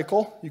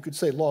article. You could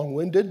say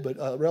long-winded, but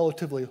a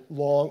relatively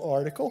long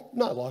article.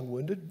 Not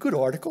long-winded, good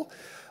article.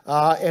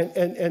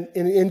 And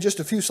in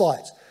just a few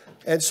slides.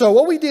 And so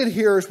what we did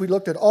here is we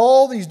looked at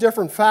all these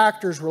different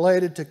factors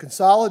related to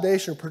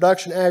consolidation of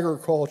production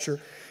agriculture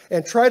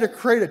and tried to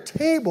create a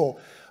table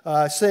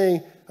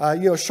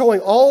showing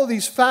all of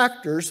these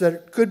factors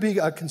that could be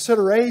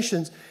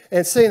considerations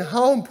and saying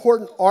how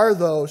important are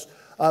those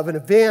of an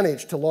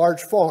advantage to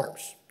large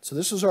farms. So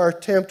this is our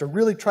attempt to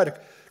really try to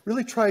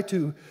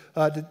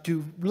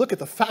look at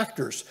the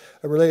factors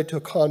related to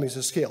economies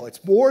of scale.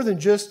 It's more than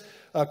just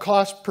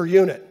cost per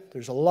unit.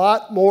 There's a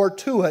lot more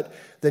to it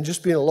than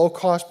just being a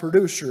low-cost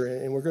producer,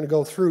 and we're going to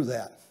go through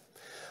that.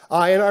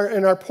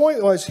 And our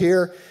point was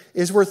here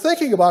is we're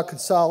thinking about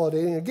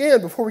consolidating.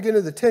 Again, before we get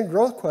into the 10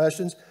 growth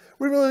questions,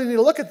 we really need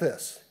to look at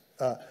this.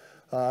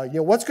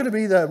 What's going to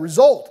be the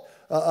result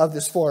of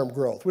this farm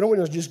growth? We don't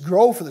want to just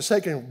grow for the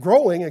sake of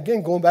growing.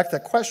 Again, going back to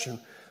that question,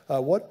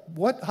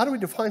 how do we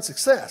define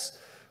success?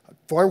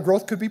 Farm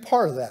growth could be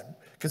part of that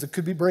because it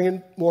could be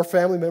bringing more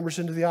family members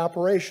into the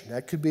operation.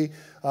 That could be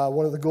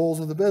one of the goals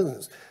of the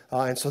business.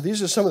 And so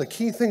these are some of the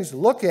key things to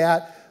look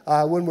at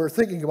when we're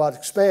thinking about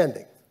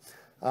expanding.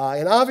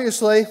 And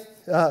obviously,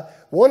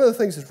 one of the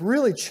things that's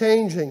really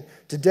changing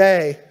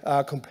today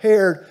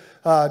compared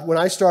when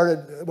I started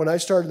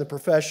in the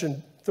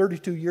profession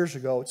 32 years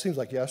ago, it seems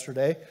like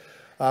yesterday,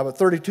 but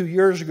 32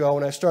 years ago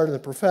when I started in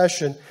the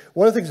profession,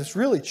 one of the things that's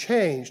really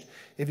changed,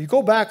 if you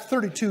go back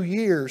 32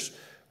 years,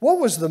 what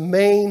was the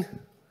main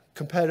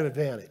competitive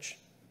advantage?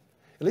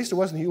 At least it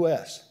wasn't the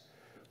U.S.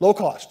 Low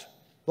cost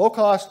Low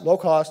cost, low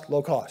cost,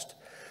 low cost.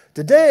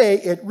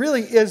 Today, it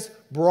really is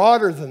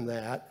broader than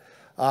that.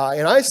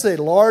 And I say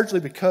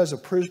largely because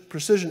of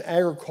precision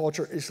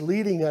agriculture is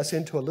leading us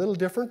into a little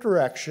different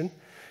direction.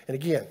 And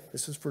again,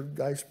 this is for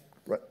guys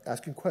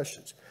asking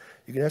questions.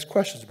 You can ask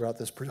questions about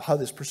this, how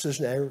this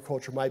precision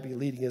agriculture might be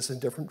leading us in a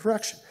different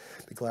direction.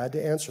 Be glad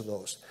to answer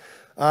those.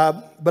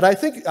 But I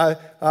think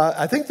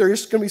there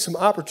is going to be some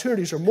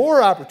opportunities or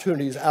more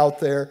opportunities out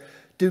there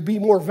to be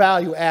more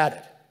value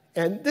added.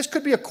 And this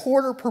could be a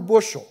quarter per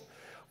bushel.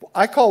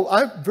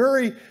 I'm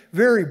very,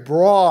 very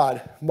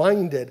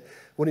broad-minded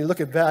when you look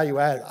at value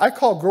added. I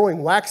call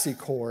growing waxy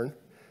corn,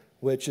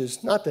 which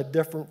is not that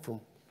different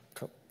from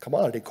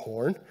commodity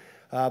corn,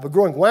 but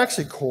growing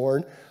waxy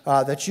corn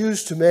that's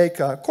used to make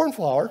corn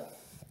flour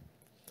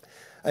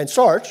and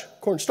starch,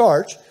 corn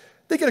starch,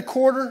 they get a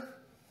quarter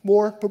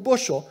more per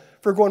bushel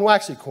for growing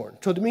waxy corn.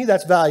 So to me,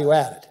 that's value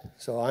added.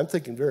 So I'm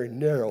thinking very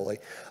narrowly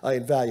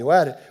in value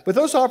added. But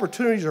those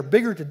opportunities are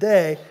bigger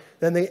today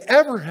than they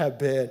ever have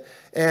been.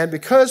 And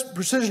because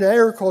precision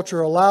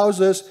agriculture allows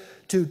us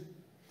to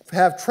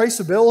have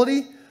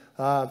traceability,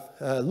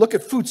 look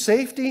at food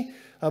safety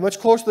much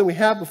closer than we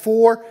have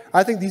before,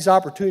 I think these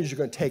opportunities are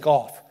going to take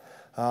off.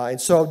 And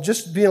so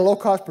just being a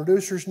low-cost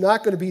producer is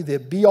not going to be the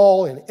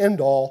be-all and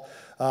end-all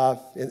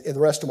in the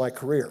rest of my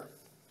career.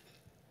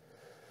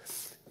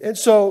 And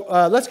so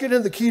let's get into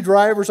the key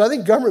drivers. I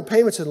think government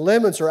payments and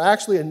limits are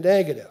actually a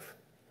negative.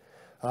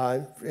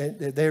 And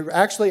they're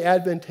actually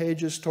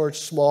advantageous towards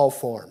small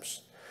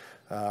farms.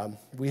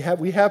 We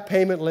have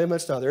payment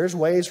limits. Now, there's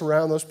ways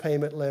around those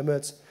payment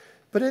limits,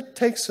 but it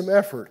takes some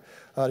effort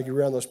to get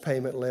around those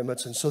payment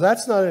limits. And so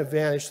that's not an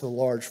advantage to the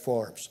large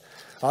farms.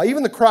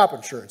 Even the crop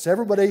insurance.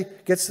 Everybody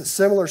gets a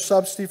similar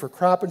subsidy for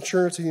crop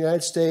insurance in the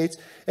United States,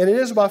 and it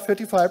is about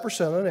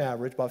 55% on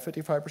average. About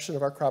 55%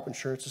 of our crop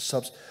insurance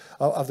is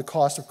of the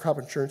cost of crop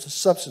insurance is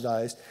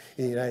subsidized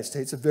in the United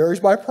States. It varies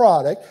by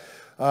product,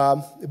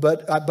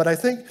 but I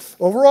think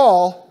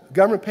overall,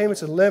 government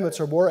payments and limits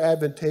are more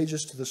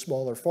advantageous to the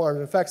smaller farms.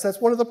 In fact,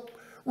 that's one of the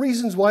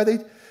reasons why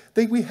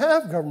we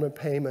have government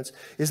payments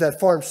is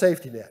that farm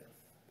safety net.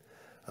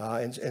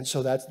 And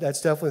so that's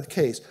definitely the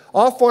case.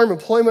 Off-farm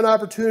employment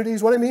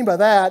opportunities, what I mean by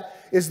that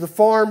is the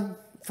farm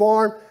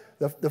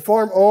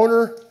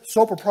owner,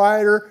 sole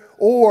proprietor,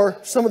 or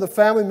some of the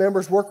family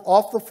members work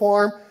off the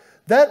farm.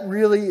 That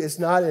really is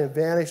not an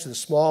advantage to the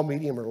small,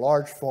 medium, or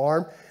large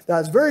farm. Now,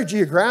 it's very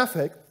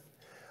geographic.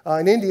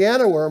 In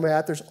Indiana, where I'm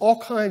at, there's all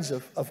kinds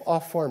of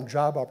off-farm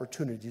job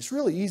opportunities. It's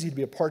really easy to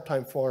be a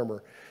part-time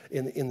farmer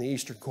in the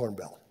Eastern Corn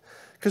Belt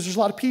because there's a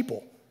lot of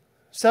people.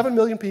 7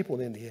 million people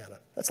in Indiana.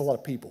 That's a lot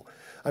of people.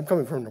 I'm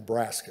coming from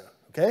Nebraska,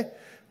 okay?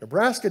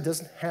 Nebraska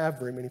doesn't have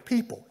very many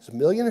people. It's 1.5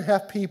 million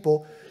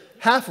people.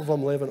 Half of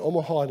them live in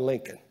Omaha and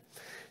Lincoln.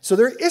 So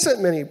there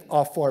isn't many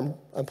off-farm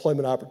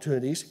employment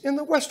opportunities in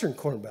the Western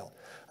Corn Belt.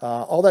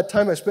 All that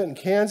time I spent in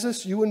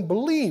Kansas, you wouldn't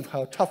believe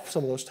how tough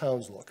some of those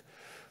towns look.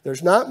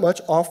 There's not much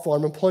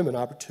off-farm employment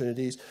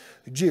opportunities.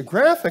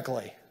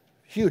 Geographically,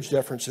 huge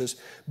differences,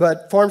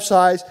 but farm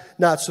size,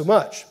 not so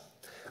much.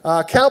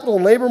 Capital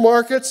and labor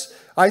markets,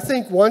 I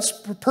think once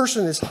a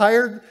person has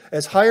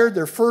hired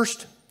their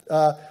first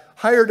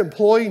hired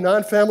employee,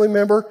 non-family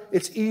member,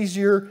 it's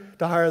easier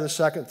to hire the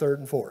second, third,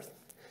 and fourth.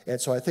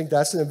 And so I think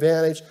that's an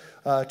advantage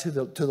to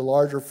the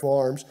larger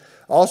farms.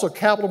 Also,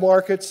 capital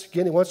markets,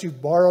 again, once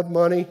you've borrowed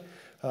money,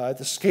 at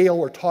the scale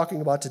we're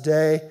talking about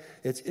today,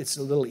 it's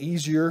a little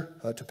easier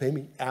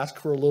to ask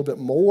for a little bit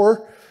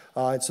more.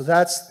 And so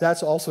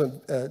that's also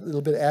a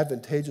little bit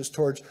advantageous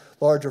towards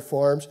larger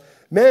farms.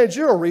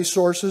 Managerial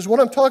resources, what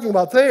I'm talking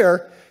about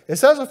there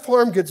is as a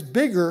farm gets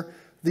bigger,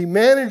 the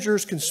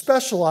managers can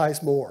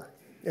specialize more.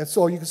 And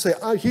so you can say,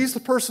 he's the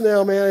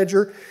personnel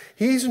manager,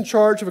 he's in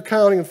charge of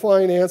accounting and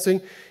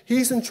financing,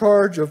 he's in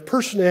charge of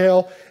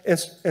personnel,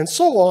 and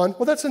so on.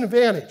 Well, that's an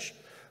advantage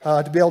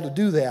to be able to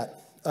do that.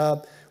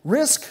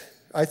 Risk,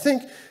 I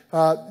think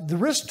the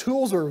risk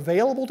tools are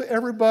available to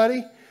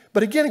everybody,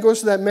 but again, it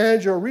goes to that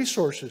managerial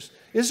resources.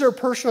 Is there a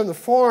person on the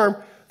farm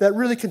that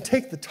really can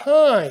take the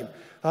time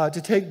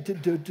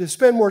to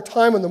spend more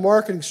time on the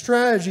marketing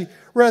strategy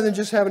rather than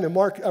just having a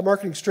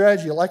marketing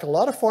strategy like a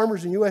lot of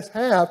farmers in the U.S.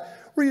 have,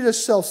 where you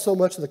just sell so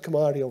much of the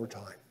commodity over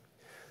time?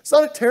 It's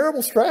not a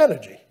terrible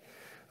strategy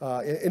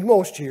in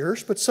most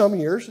years, but some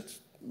years it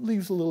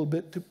leaves a little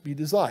bit to be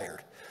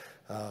desired.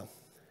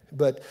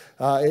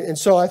 And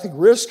so I think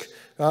risk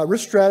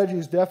strategy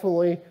is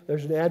definitely,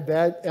 there's an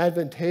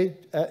advantage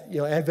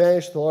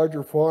to the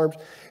larger farms.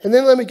 And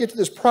then let me get to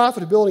this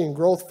profitability and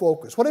growth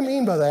focus. What I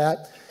mean by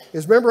that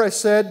is, remember I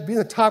said, being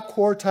the top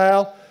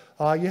quartile,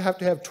 you have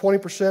to have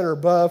 20% or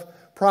above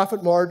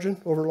profit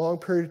margin over a long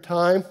period of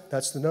time.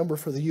 That's the number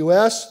for the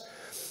U.S.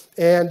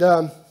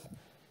 And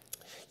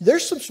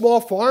there's some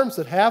small farms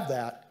that have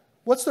that.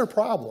 What's their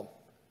problem?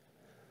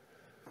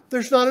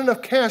 There's not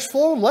enough cash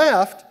flow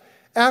left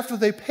after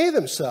they pay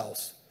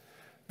themselves.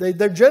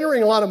 They're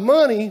generating a lot of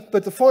money,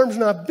 but the farm's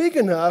not big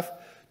enough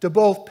to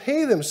both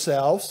pay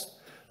themselves,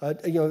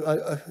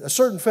 a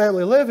certain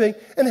family living,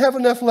 and have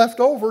enough left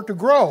over to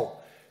grow.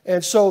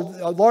 And so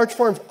large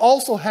farms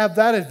also have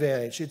that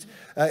advantage.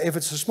 If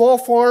it's a small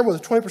farm with a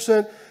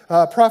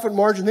 20% profit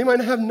margin, they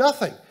might have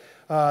nothing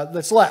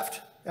that's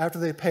left after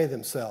they pay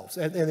themselves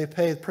and they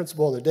pay the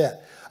principal of the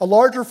debt. A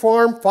larger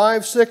farm,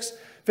 5, 6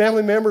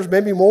 family members,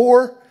 maybe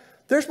more,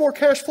 there's more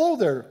cash flow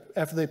there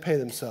after they pay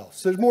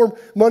themselves. There's more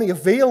money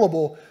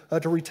available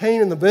to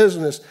retain in the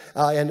business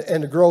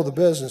and to grow the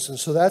business. And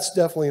so that's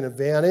definitely an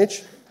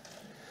advantage.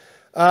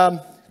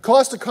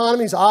 Cost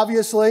economies,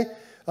 obviously,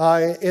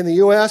 in the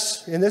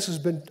U.S., and this has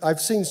been, I've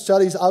seen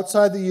studies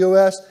outside the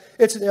U.S.,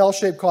 it's an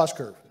L-shaped cost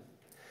curve.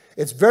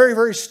 It's very,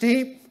 very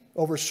steep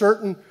over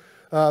certain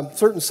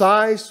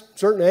size,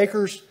 certain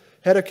acres,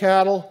 head of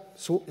cattle,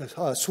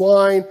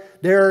 swine,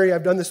 dairy.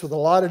 I've done this with a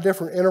lot of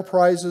different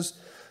enterprises.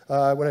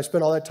 When I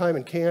spent all that time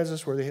in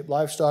Kansas, where the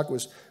livestock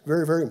was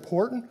very, very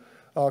important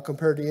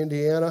compared to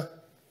Indiana.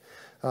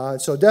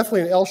 So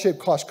definitely an L-shaped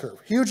cost curve.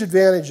 Huge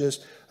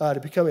advantages to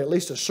becoming at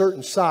least a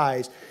certain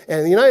size. And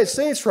in the United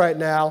States right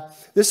now,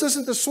 this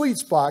isn't the sweet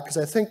spot because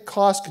I think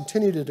costs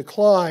continue to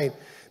decline,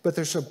 but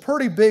there's some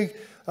pretty big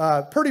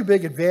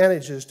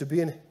advantages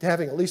to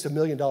having at least $1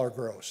 million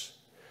gross.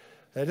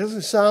 That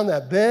doesn't sound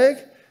that big,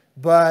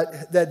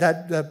 but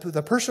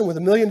the person with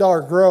 $1 million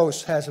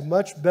gross has a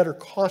much better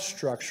cost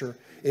structure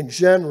in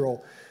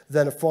general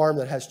than a farm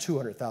that has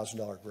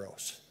 $200,000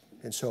 gross.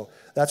 And so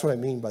that's what I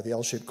mean by the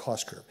L-shaped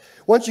cost curve.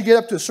 Once you get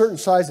up to a certain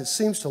size, it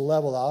seems to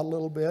level out a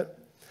little bit.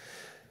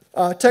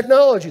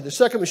 Technology, the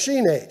second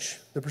machine age,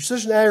 the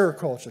precision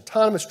agriculture,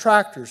 autonomous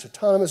tractors,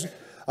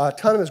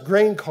 autonomous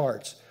grain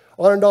carts,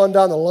 on and on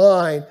down the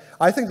line.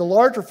 I think the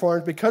larger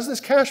farms, because of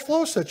this cash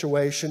flow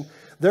situation,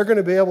 they're going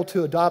to be able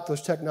to adopt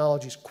those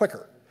technologies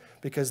quicker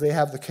because they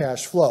have the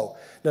cash flow.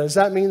 Now, does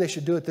that mean they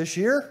should do it this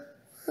year?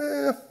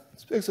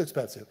 It's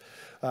expensive.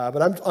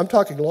 But I'm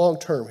talking long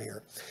term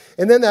here.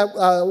 And then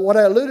what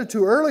I alluded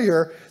to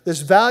earlier,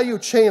 this value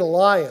chain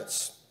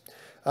alliance.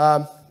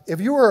 If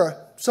you were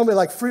somebody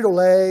like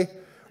Frito-Lay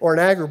or an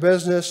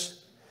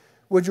agribusiness,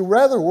 would you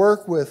rather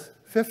work with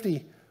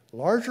 50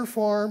 larger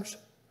farms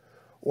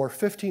or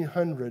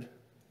 1,500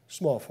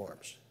 small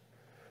farms?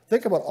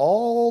 Think about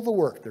all the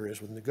work there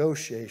is with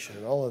negotiation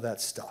and all of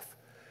that stuff.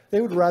 They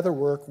would rather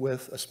work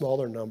with a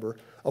smaller number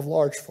of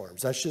large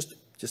farms. That's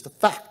just a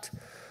fact.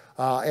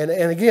 And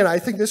again, I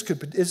think this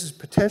is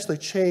potentially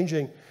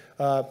changing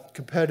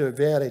competitive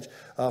advantage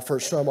for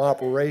some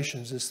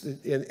operations.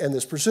 And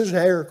this precision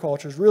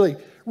agriculture is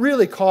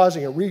really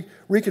causing a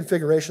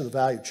reconfiguration of the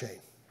value chain.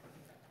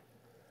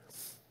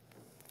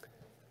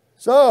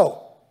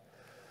 So,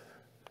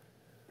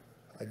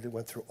 I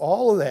went through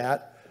all of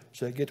that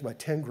so I get to my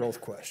 10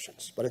 growth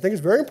questions. But I think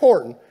it's very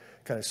important to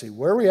kind of see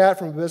where we're at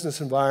from a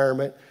business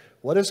environment,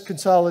 what is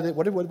consolidate,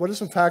 what are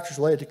some factors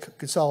related to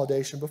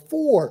consolidation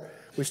before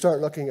we start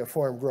looking at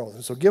farm growth.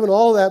 And so given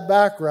all that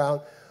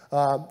background,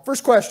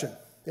 first question,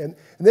 and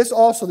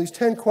these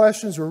 10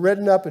 questions were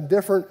written up in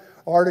different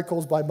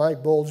articles by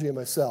Mike Bolge and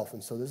myself.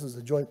 And so this is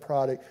a joint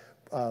product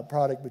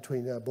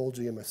between Bolge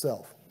and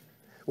myself.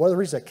 One of the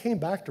reasons I came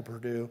back to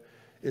Purdue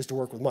is to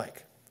work with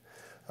Mike.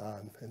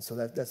 And so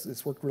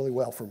it's worked really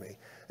well for me.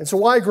 And so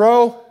why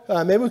grow?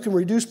 Maybe we can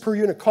reduce per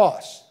unit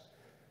costs.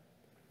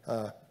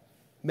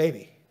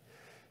 Maybe.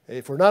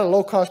 If we're not a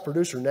low-cost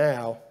producer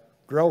now,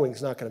 growing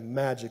is not going to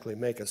magically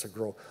make us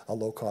a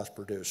low-cost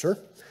producer.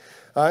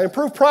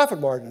 Improve profit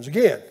margins.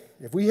 Again,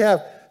 if we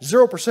have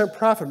 0%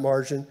 profit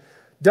margin,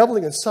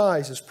 doubling in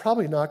size is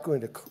probably not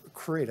going to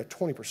create a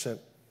 20%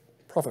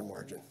 profit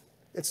margin.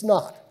 It's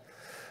not.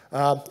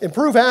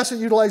 Improve asset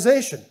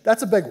utilization.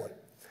 That's a big one.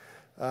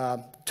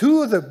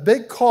 Two of the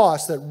big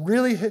costs that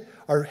really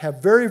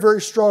have very,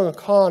 very strong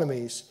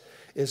economies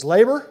is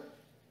labor.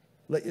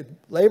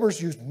 Labor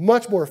is used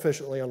much more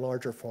efficiently on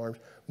larger farms,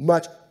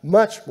 much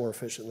more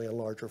efficiently on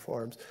larger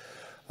farms.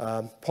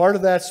 Part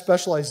of that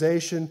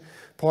specialization,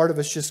 part of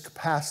it's just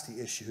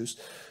capacity issues.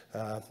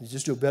 You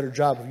just do a better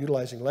job of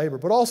utilizing labor,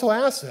 but also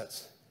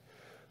assets.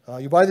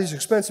 You buy these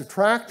expensive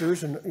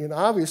tractors, and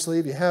obviously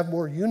if you have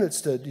more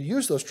units to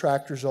use those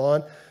tractors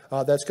on,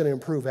 that's going to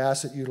improve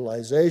asset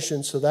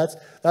utilization. So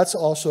that's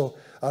also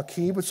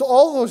key. But so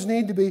all of those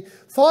need to be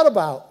thought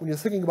about when you're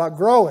thinking about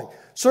growing.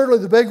 Certainly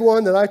the big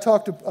one that I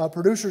talk to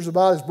producers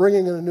about is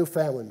bringing in a new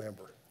family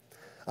member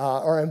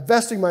or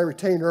investing my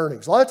retained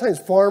earnings. A lot of times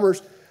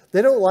farmers,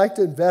 they don't like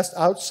to invest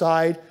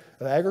outside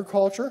of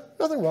agriculture.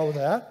 Nothing wrong with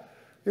that.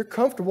 You're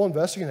comfortable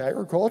investing in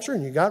agriculture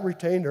and you got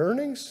retained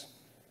earnings,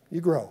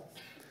 you grow.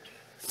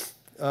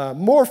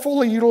 More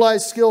fully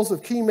utilized skills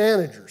of key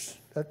managers.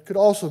 That could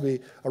also be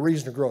a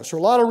reason to grow. So a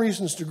lot of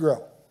reasons to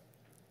grow.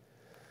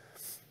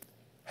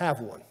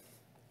 Have one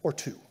or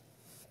two.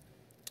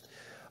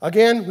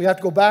 Again, we have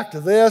to go back to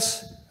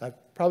this. I've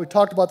probably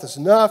talked about this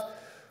enough.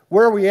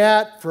 Where are we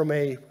at from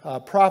a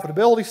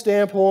profitability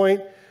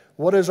standpoint?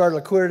 What does our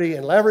liquidity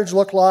and leverage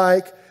look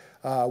like?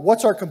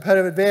 What's our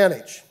competitive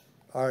advantage?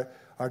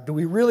 Do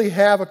we really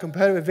have a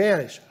competitive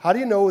advantage? How do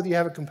you know whether you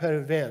have a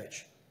competitive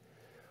advantage?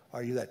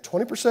 Are you that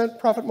 20%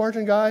 profit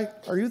margin guy?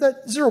 Are you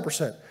that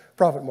 0%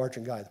 profit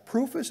margin guy? The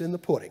proof is in the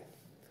pudding.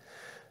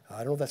 I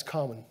don't know if that's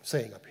common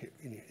saying up here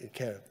in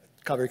Canada.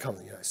 very common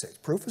in the United States.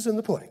 Proof is in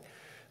the pudding.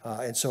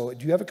 And so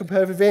do you have a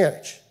competitive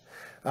advantage?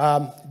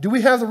 Do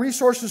we have the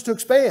resources to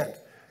expand?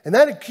 And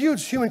that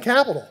includes human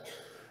capital.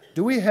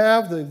 Do we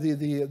have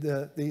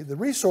the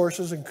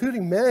resources,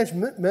 including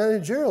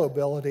managerial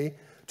ability,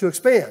 to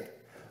expand?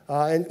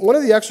 And one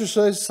of the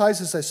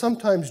exercises I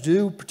sometimes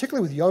do,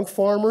 particularly with young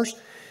farmers,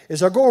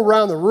 is I'll go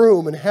around the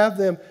room and have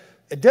them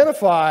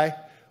identify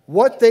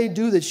what they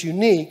do that's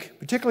unique,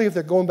 particularly if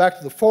they're going back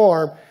to the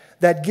farm,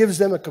 that gives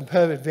them a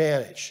competitive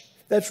advantage.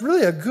 That's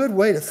really a good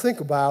way to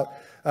think about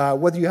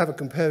whether you have a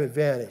competitive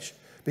advantage.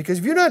 Because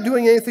if you're not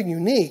doing anything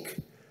unique,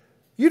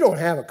 you don't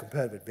have a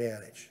competitive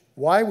advantage.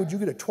 Why would you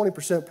get a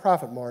 20%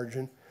 profit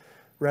margin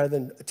rather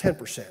than a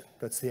 10%?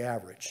 That's the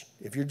average.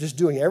 If you're just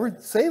doing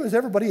same as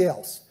everybody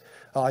else,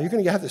 you're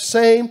going to have the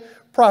same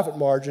profit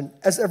margin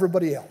as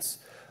everybody else.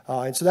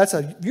 And so that's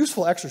a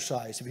useful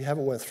exercise if you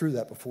haven't went through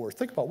that before.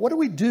 Think about what do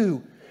we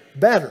do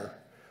better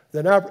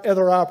than our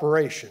other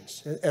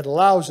operations. It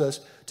allows us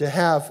to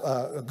have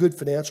a good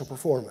financial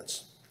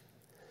performance.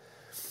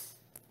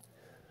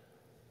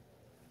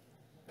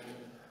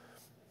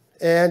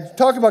 And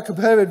talking about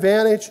competitive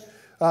advantage,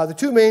 the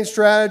two main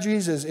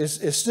strategies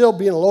is still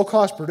being a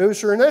low-cost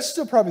producer, and that's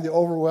still probably the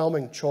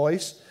overwhelming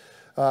choice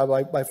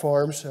by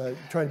farms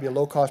trying to be a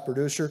low-cost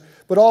producer,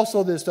 but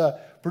also this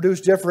produce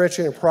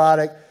differentiated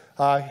product,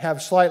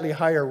 have slightly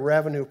higher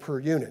revenue per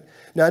unit.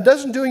 Now, it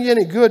doesn't do you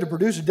any good to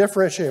produce a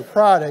differentiated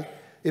product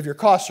if your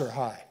costs are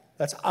high.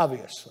 That's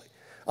obvious,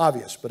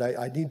 but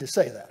I need to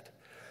say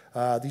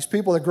that. These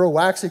people that grow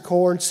waxy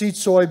corn, seed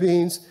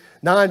soybeans,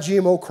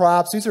 non-GMO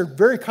crops, these are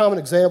very common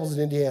examples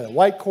in Indiana.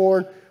 White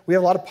corn, we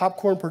have a lot of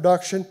popcorn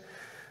production.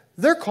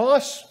 Their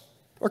costs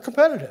are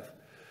competitive.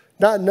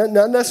 Not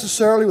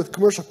necessarily with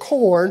commercial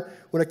corn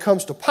when it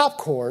comes to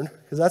popcorn,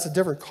 because that's a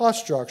different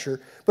cost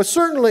structure, but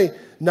certainly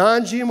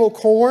non-GMO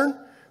corn,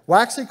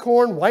 waxy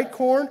corn, white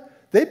corn,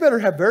 they better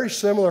have very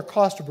similar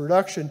cost of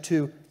production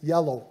to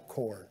yellow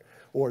corn,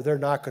 or they're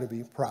not going to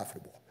be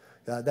profitable.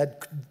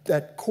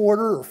 That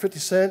quarter or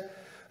 50-cent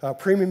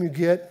premium you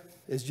get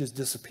just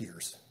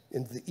disappears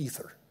into the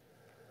ether.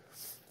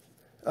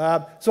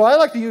 So I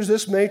like to use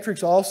this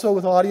matrix also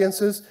with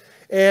audiences,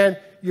 and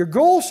your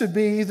goal should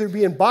be either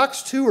be in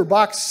box 2 or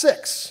box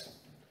 6.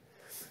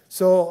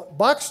 So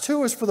box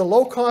 2 is for the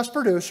low-cost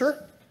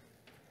producer,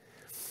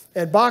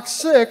 and box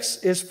 6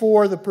 is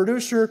for the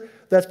producer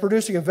that's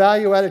producing a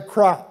value-added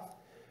crop.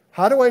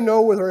 How do I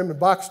know whether I'm in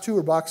box 2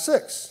 or box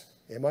 6?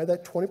 Am I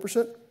that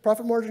 20%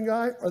 profit margin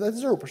guy or that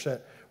 0%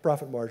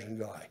 profit margin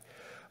guy?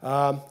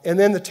 And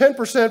then the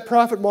 10%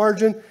 profit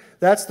margin,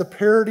 that's the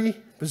parity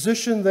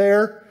position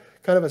there,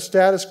 kind of a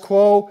status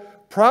quo.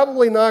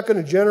 Probably not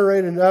going to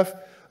generate enough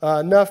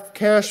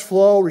cash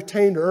flow,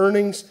 retained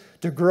earnings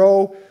to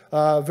grow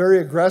very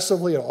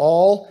aggressively at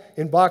all.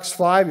 In box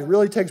 5, it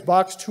really takes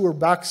box 2 or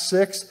box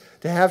 6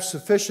 to have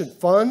sufficient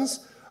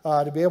funds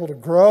to be able to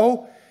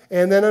grow.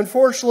 And then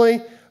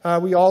unfortunately,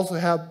 we also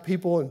have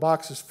people in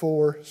boxes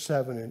 4,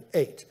 7, and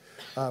 8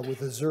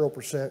 with a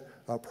 0%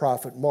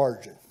 profit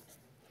margin.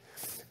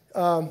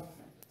 And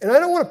I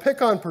don't want to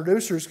pick on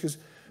producers because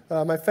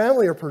my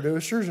family are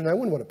producers, and I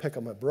wouldn't want to pick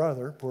on my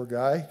brother, poor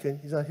guy.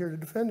 He's not here to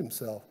defend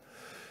himself.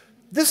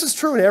 This is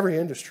true in every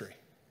industry.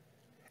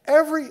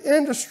 Every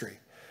industry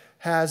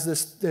has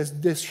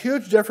this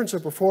huge difference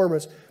in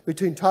performance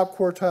between top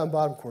quartile and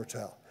bottom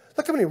quartile.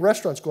 Look how many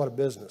restaurants go out of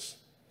business.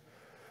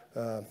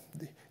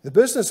 The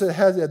business that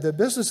has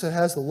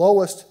the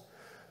lowest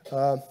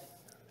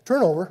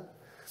turnover,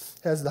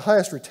 has the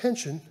highest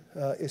retention,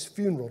 is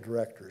funeral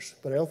directors.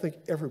 But I don't think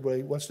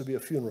everybody wants to be a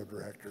funeral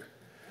director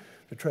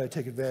to try to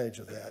take advantage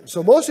of that.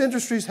 So most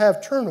industries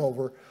have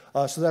turnover,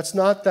 so that's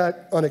not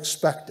that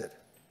unexpected.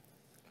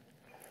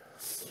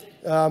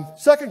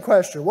 Second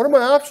question, what are my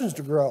options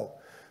to grow?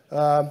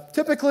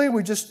 Typically,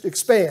 we just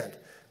expand.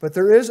 But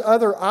there is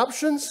other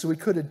options. So we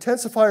could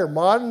intensify or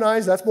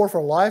modernize. That's more for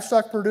a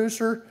livestock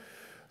producer.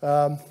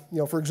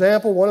 For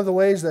example, one of the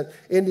ways that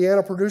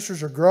Indiana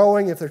producers are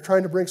growing, if they're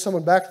trying to bring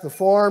someone back to the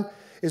farm,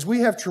 is we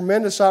have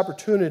tremendous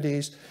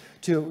opportunities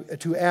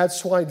to add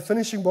swine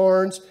finishing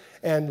barns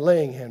and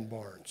laying hen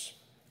barns.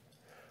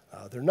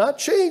 They're not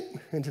cheap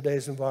in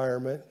today's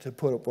environment to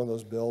put up one of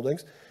those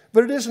buildings,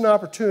 but it is an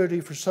opportunity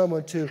for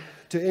someone to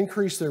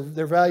increase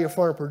their value of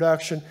farm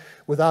production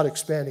without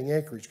expanding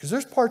acreage. Because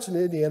there's parts in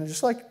Indiana,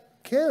 just like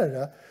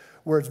Canada,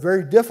 where it's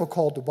very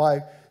difficult to buy,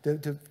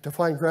 to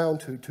find ground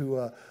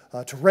to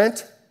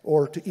rent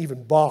or to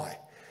even buy.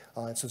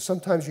 And so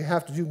sometimes you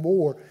have to do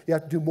more. You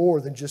have to do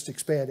more than just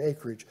expand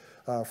acreage,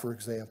 for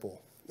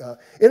example.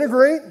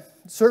 Integrate,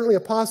 certainly a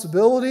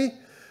possibility.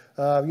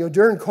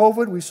 During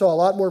COVID, we saw a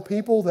lot more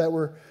people that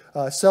were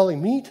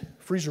selling meat,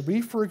 freezer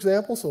beef, for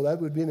example, so that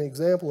would be an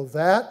example of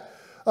that.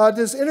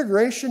 Does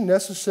integration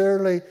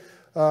necessarily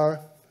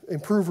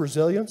improve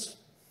resilience?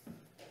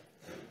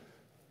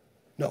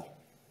 No.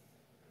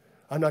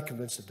 I'm not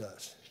convinced it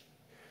does.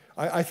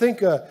 I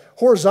think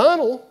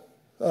horizontal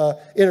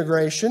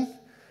integration,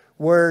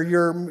 where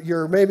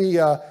you're maybe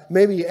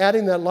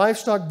adding that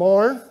livestock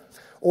barn,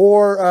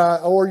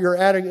 or you're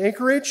adding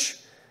acreage,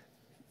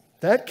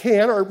 That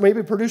can, or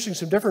maybe producing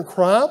some different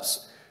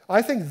crops.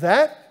 I think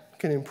that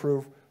can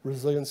improve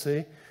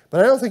resiliency,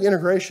 but I don't think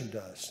integration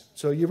does.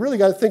 So you really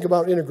got to think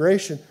about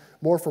integration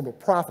more from a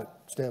profit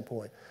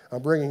standpoint,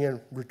 bringing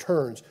in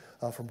returns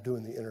from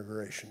doing the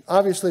integration.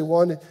 Obviously,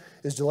 one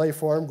is delay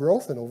farm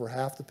growth, and over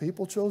half the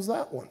people chose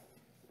that one.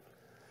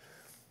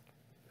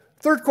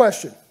 Third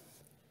question.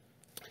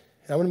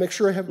 I want to make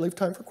sure I leave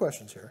time for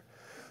questions here.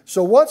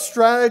 So what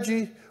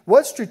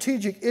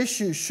strategic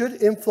issues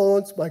should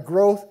influence my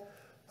growth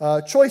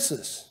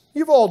choices?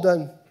 You've all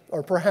done,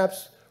 or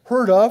perhaps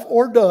heard of,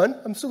 or done.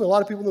 I'm assuming a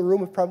lot of people in the room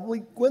have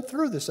probably went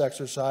through this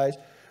exercise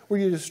where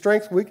you do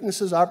strengths,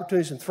 weaknesses,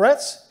 opportunities, and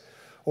threats,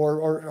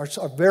 or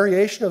a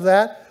variation of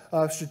that,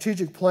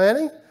 strategic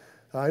planning.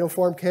 I know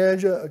Farm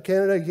Canada,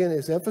 again,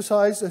 has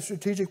emphasized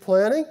strategic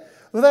planning.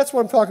 Well, that's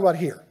what I'm talking about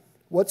here.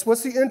 What's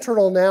the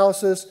internal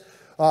analysis?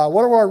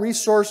 What are our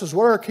resources?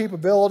 What are our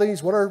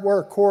capabilities? What are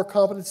our core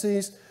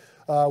competencies?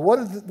 What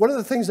are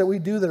the things that we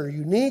do that are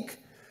unique?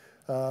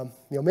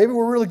 Maybe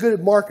we're really good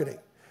at marketing,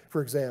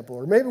 for example,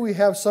 or maybe we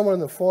have someone on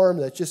the farm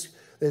that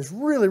is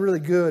really, really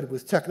good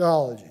with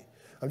technology.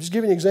 I'm just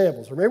giving you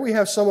examples. Or maybe we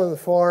have someone on the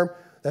farm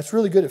that's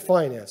really good at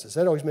finances.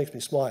 That always makes me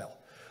smile.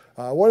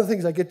 One of the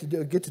things I get to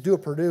do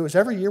at Purdue is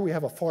every year we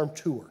have a farm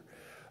tour.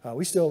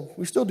 We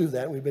still do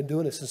that. We've been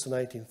doing it since the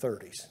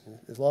 1930s.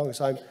 As long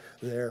as I'm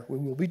there, we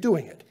will be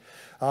doing it.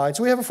 And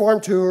so we have a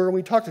farm tour, and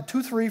we talk to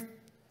 2-3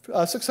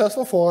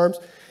 successful farms,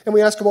 and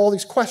we ask them all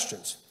these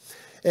questions.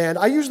 And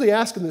I usually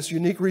ask them this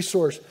unique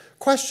resource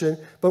question,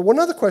 but one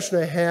other question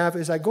I have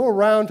is I go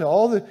around to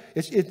all the,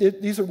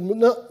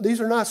 these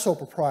are not sole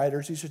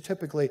proprietors, these are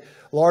typically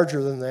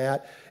larger than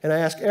that, and I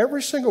ask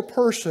every single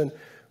person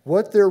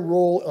what their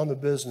role on the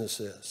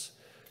business is.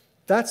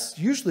 That's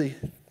usually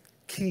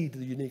key to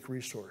the unique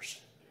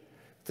resource.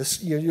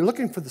 You're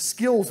looking for the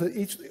skills that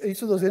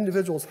each of those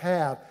individuals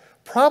have.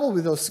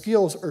 Probably those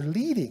skills are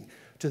leading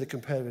to the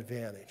competitive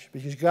advantage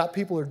because you've got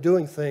people who are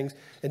doing things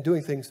and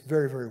doing things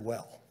very, very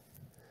well.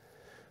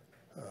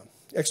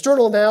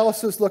 External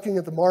analysis, looking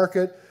at the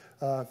market,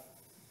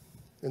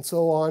 and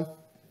so on.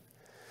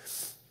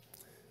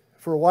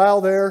 For a while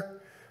there,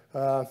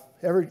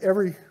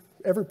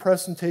 every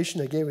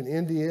presentation I gave in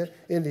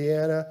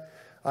Indiana,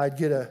 I'd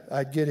get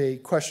a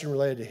question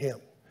related to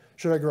hemp.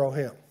 Should I grow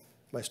hemp?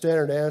 My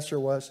standard answer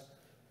was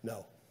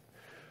no.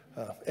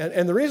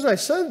 And the reason I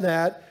said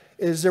that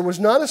is there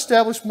was not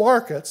established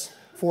markets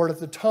for it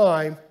at the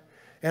time,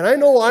 and I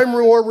know I'm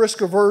more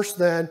risk averse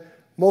than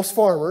most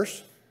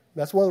farmers.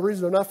 That's one of the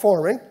reasons I'm not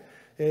farming,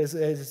 is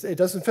it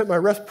doesn't fit my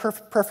risk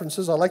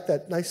preferences. I like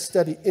that nice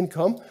steady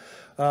income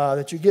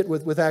that you get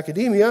with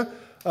academia.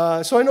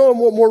 So I know I'm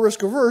more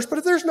risk averse, but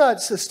if there's not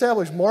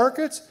established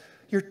markets,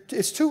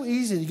 it's too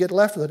easy to get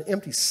left with an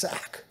empty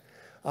sack.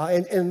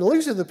 And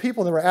usually the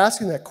people that were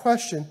asking that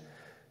question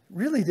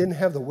really didn't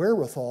have the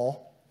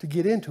wherewithal to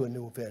get into a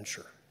new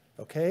venture.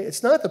 Okay?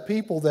 It's not the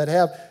people that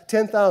have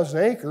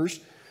 10,000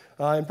 acres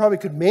and probably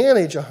could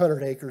manage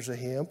 100 acres of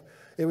hemp.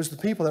 It was the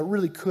people that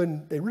really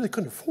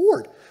couldn't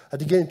afford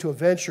to get into a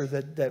venture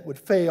that would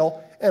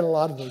fail, and a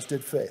lot of those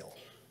did fail.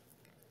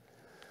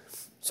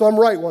 So I'm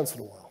right once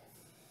in a while.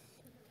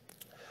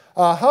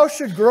 How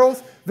should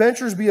growth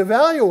ventures be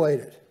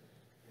evaluated?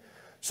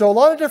 So a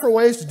lot of different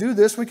ways to do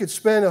this. We could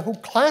spend a whole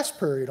class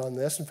period on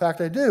this. In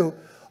fact, I do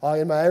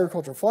in my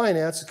agricultural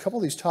finance. A couple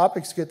of these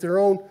topics get their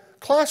own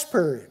class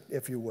period,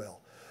 if you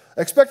will.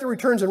 Expected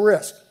returns and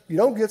risk. You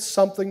don't get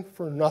something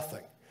for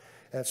nothing.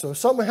 And so if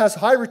something has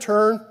high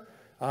return,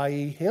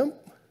 i.e. hemp,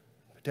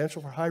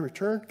 potential for high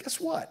return, guess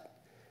what?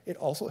 It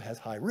also has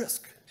high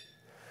risk.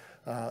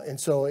 And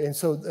so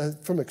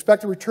from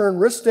expected return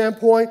risk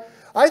standpoint,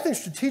 I think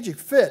strategic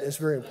fit is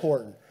very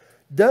important.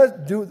 Does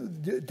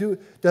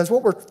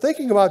what we're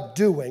thinking about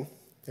doing,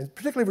 and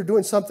particularly if we're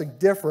doing something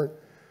different,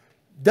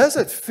 does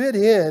it fit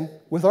in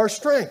with our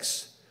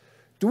strengths?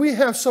 Do we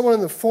have someone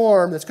on the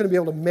farm that's going to be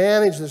able to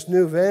manage this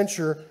new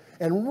venture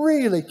and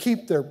really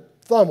keep their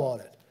thumb on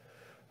it?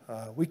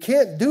 We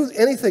can't do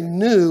anything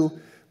new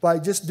by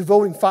just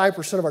devoting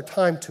 5% of our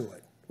time to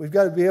it. We've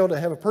got to be able to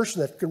have a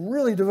person that can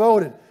really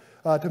devote it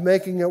to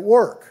making it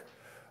work.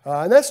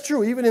 And that's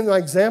true even in my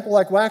example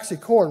like waxy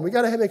corn. We've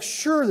got to make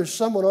sure there's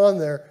someone on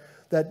there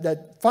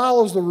that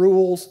follows the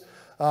rules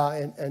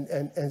and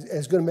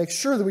is going to make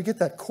sure that we get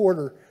that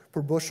quarter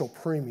per bushel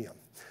premium.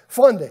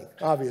 Funding,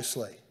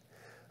 obviously.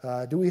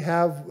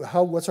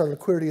 What's our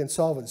liquidity and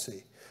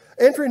solvency?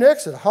 Entry and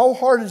exit. How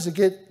hard is it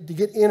to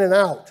get in and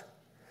out?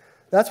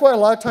 That's why a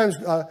lot of times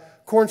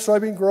corn,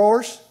 soybean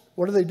growers,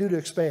 what do they do to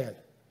expand?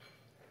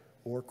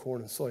 More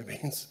corn and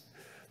soybeans.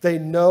 They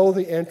know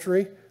the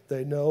entry.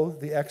 They know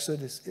the exit.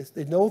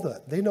 They know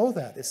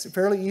that. It's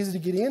fairly easy to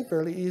get in,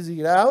 fairly easy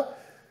to get out.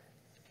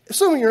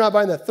 Assuming you're not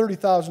buying that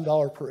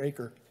 $30,000 per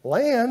acre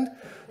land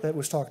that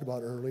was talked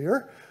about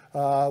earlier.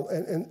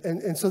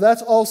 And so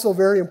that's also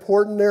very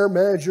important there,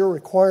 managerial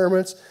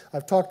requirements.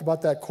 I've talked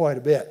about that quite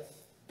a bit.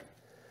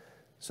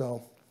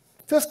 So,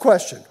 fifth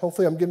question.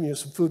 Hopefully I'm giving you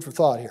some food for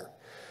thought here.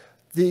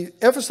 The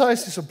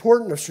emphasize the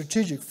importance of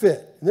strategic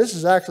fit. And this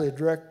is actually a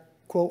direct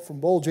quote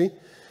from Bolgi.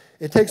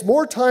 It takes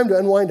more time to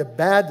unwind a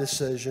bad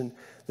decision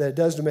than it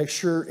does to make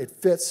sure it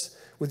fits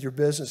with your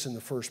business in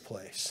the first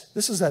place.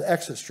 This is that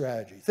exit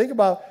strategy. Think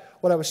about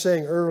what I was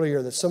saying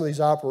earlier, that some of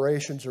these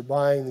operations are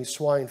buying these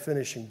swine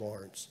finishing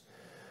barns.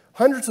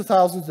 Hundreds of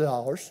thousands of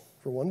dollars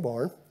for one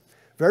barn.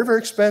 Very, very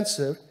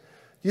expensive.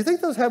 Do you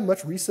think those have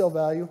much resale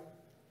value?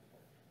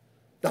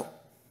 No.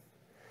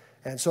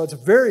 And so it's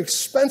very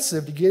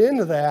expensive to get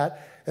into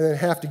that and then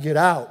have to get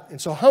out.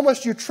 And so how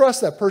much do you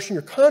trust that person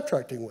you're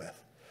contracting with?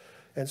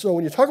 And so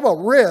when you talk about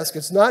risk,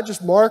 it's not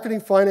just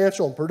marketing,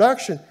 financial, and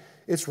production,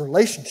 it's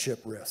relationship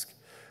risk.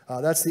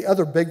 That's the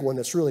other big one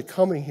that's really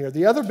coming here.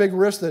 The other big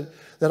risk that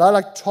I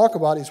like to talk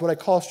about is what I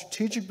call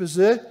strategic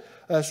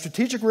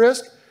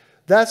risk.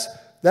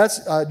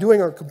 That's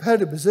doing our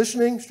competitive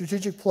positioning,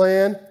 strategic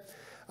plan,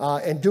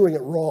 and doing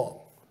it wrong.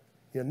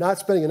 Not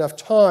spending enough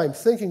time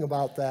thinking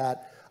about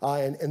that,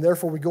 and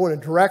therefore we go in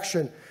a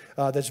direction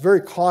that's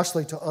very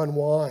costly to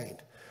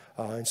unwind.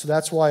 And so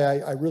that's why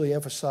I really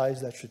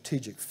emphasize that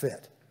strategic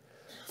fit.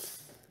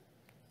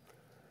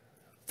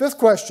 Fifth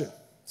question,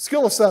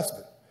 skill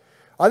assessment.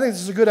 I think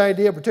this is a good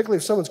idea, particularly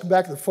if someone's come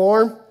back to the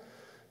farm.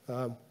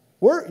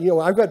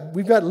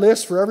 We've got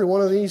lists for every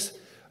one of these.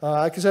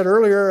 Like I said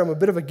earlier, I'm a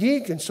bit of a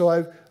geek, and so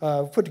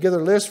I've put together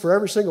a list for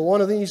every single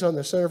one of these on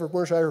the Center for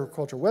Commercial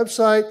Agriculture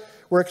website,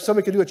 where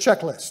somebody can do a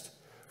checklist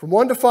from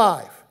 1 to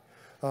 5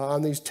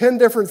 on these 10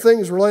 different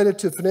things related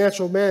to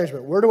financial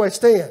management. Where do I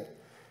stand?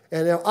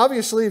 And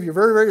obviously, if you're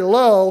very, very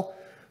low,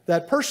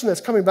 that person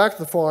that's coming back to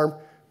the farm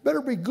better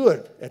be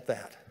good at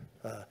that.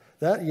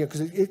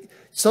 Because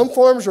some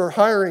farms are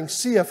hiring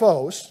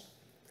CFOs.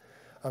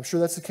 I'm sure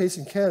that's the case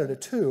in Canada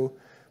too.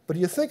 But do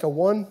you think a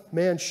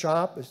one-man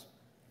shop is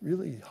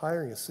really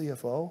hiring a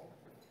CFO?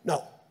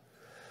 No.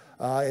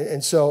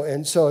 And so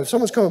if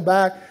someone's coming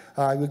back,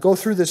 we go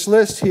through this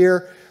list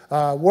here.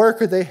 Where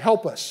could they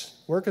help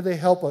us? Where could they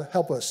help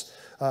us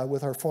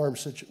with our farm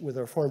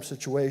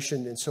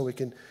situation, and so we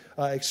can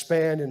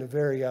expand in a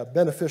very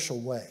beneficial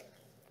way.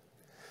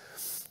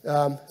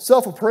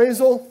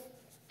 Self-appraisal.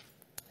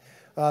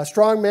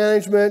 Strong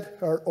management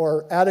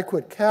or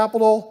adequate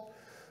capital.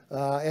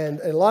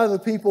 And a lot of the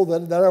people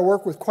that I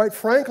work with, quite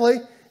frankly,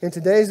 in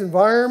today's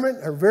environment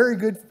are very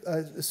good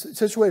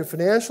situated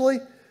financially.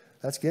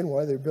 That's, again,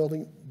 why they're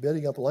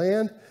bidding up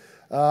land.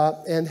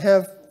 And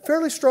have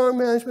fairly strong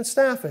management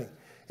staffing.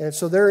 And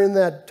so they're in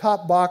that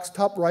top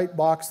right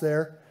box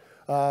there,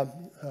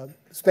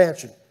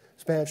 expansion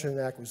and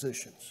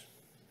acquisitions.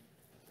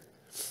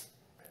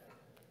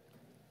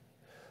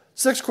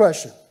 Sixth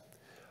question.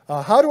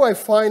 How do I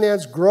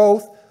finance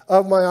growth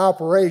of my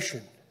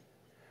operation?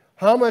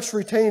 How much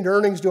retained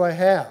earnings do I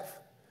have?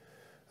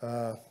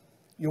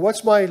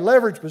 What's my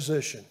leverage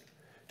position?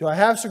 Do I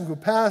have some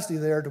capacity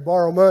there to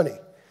borrow money?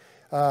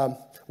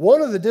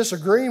 One of the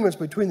disagreements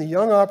between the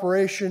young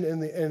operation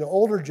and the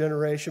older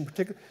generation,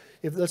 particularly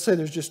if, let's say,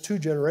 there's just 2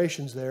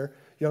 generations there,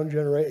 young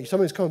generation,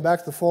 somebody's coming back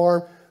to the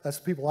farm, that's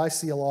the people I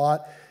see a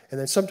lot, and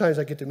then sometimes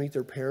I get to meet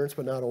their parents,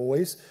 but not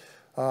always.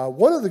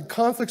 One of the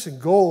conflicts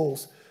and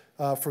goals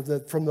from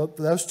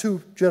those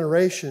 2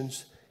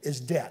 generations is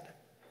debt.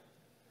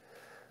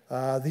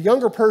 The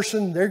younger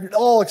person, they're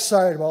all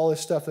excited about all this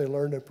stuff they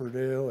learned at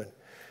Purdue,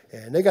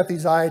 and they got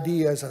these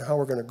ideas on how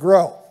we're going to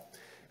grow.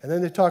 And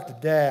then they talk to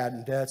Dad,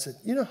 and Dad said,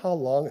 you know how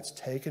long it's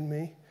taken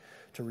me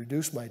to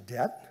reduce my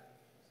debt?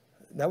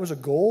 That was a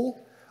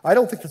goal. I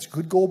don't think that's a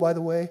good goal, by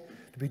the way,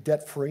 to be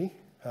debt-free.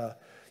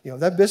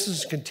 That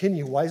business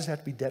continue. Why does it have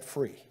to be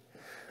debt-free?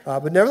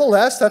 But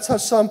nevertheless, that's how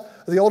some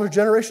of the older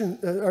generation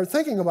are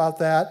thinking about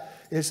that.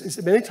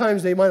 Is many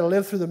times they might have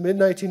lived through the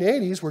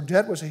mid-1980s where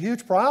debt was a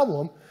huge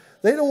problem.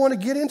 They don't want to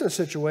get into a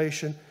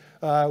situation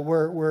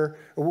where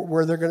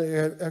they're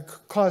going to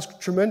cause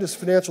tremendous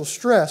financial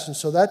stress. And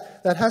so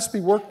that has to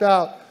be worked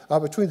out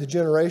between the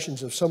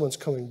generations if someone's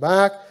coming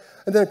back.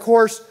 And then, of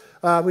course,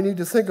 we need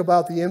to think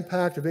about the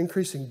impact of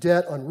increasing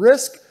debt on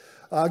risk.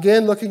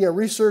 Again, looking at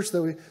research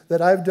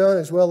that I've done,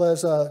 as well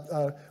as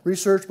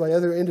research by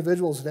other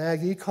individuals in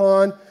ag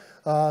econ,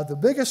 the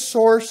biggest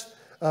source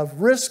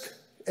of risk,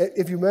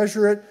 if you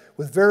measure it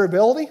with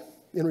variability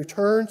in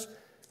returns,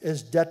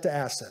 is debt to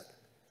asset.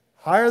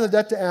 Higher the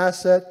debt to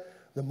asset,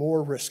 the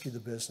more risky the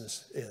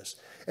business is.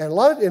 And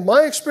in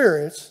my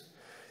experience,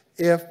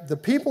 if the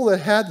people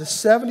that had the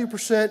 70%,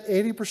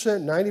 80%,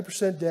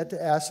 90% debt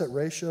to asset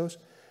ratios,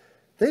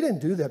 they didn't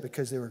do that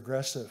because they were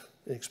aggressive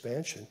in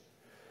expansion.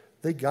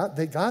 They got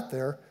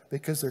there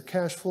because their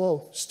cash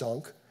flow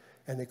stunk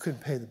and they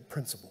couldn't pay the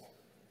principal.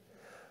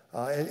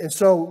 And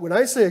so when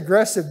I say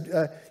aggressive,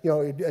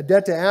 a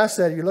debt to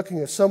asset, you're looking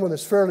at someone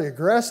that's fairly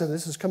aggressive.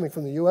 This is coming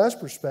from the U.S.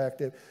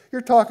 perspective.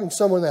 You're talking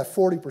someone in that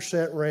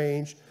 40%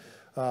 range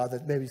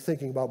that may be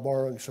thinking about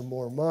borrowing some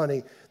more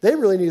money. They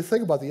really need to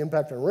think about the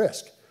impact on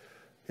risk.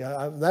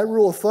 That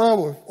rule of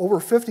thumb of over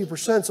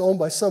 50% is owned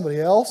by somebody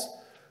else,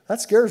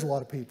 that scares a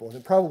lot of people, and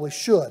it probably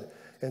should.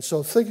 And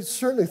so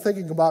certainly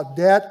thinking about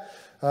debt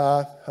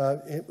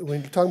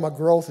when you're talking about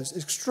growth is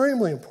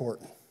extremely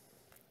important.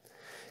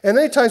 And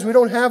many times we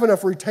don't have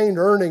enough retained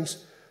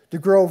earnings to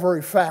grow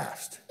very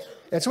fast.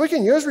 And so we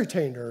can use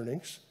retained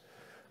earnings,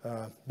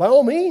 By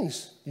all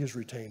means, use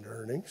retained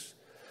earnings,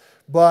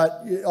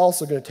 but you're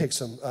also going to take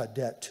some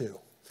debt too.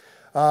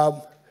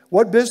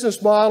 What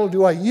business model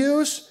do I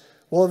use?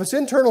 Well, if it's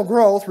internal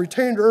growth,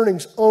 retained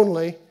earnings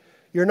only,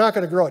 you're not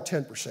going to grow at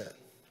 10%.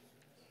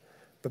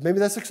 But maybe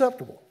that's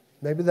acceptable.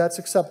 Maybe that's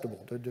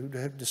acceptable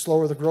to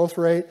slower the growth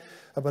rate,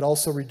 but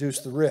also reduce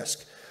the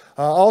risk.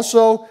 There's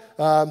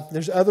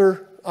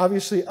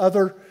obviously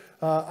other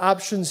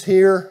options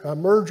here,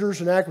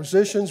 mergers and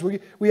acquisitions.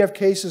 We have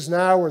cases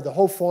now where the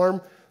whole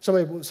farm,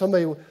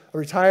 somebody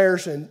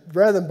retires, and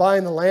rather than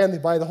buying the land, they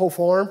buy the whole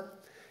farm,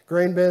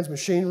 grain bins,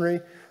 machinery,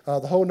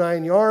 the whole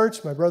 9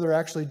 yards. My brother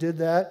actually did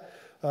that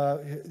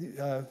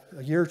a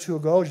year or two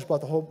ago. Just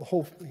bought the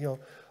whole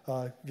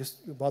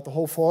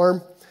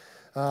farm.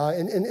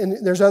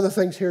 And there's other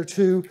things here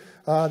too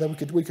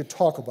that we could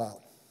talk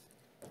about.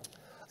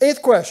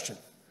 8th question: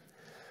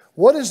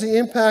 what is the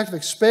impact of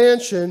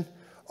expansion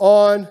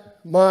on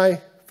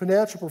my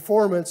financial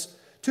performance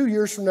 2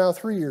 years from now,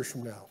 3 years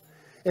from now?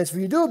 And so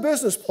if you do a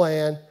business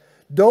plan,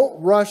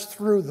 don't rush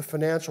through the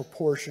financial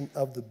portion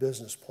of the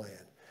business plan.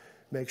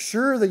 Make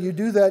sure that you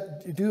do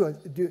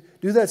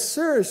that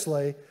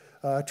seriously.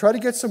 Try to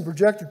get some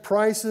projected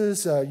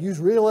prices, use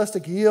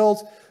realistic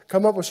yields,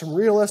 come up with some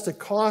realistic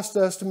cost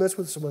estimates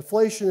with some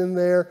inflation in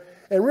there,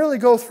 and really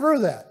go through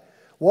that.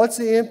 What's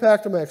the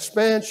impact of my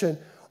expansion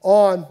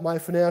on my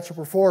financial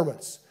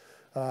performance?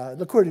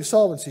 Liquidity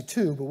solvency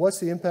too, but what's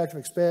the impact of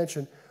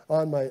expansion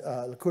on my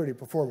liquidity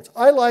performance?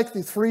 I like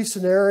the 3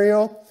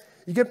 scenario.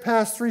 You get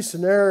past 3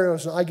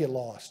 scenarios and I get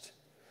lost.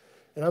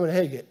 And I'm an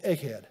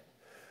egghead.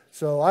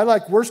 So I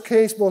like worst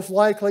case, most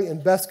likely,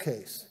 and best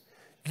case.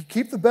 You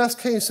keep the best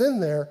case in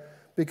there,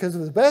 because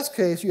in the best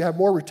case, you have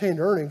more retained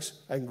earnings,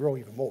 I can grow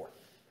even more.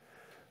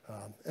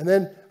 And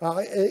then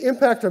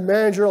impact on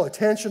managerial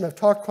attention. I've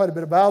talked quite a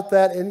bit about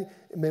that. And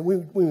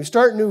when we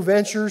start new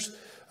ventures,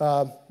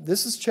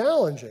 this is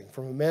challenging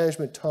from a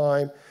management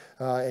time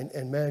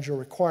and managerial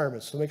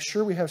requirements. So make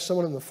sure we have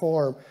someone in the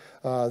farm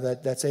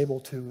that's able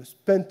to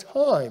spend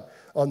time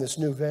on this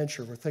new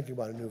venture. We're thinking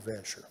about a new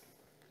venture.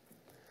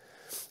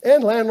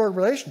 And landlord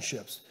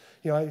relationships.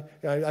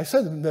 I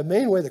said the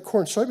main way that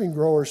corn and soybean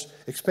growers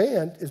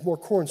expand is more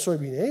corn and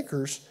soybean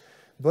acres,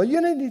 but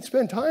you need to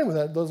spend time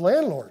with those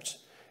landlords.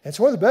 And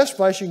so one of the best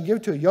advice you can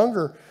give to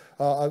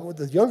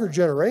the younger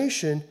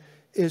generation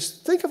is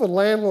think of a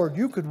landlord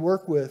you could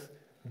work with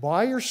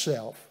by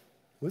yourself,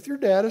 with your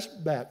dad as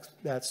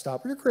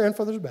backstop, or your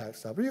grandfather's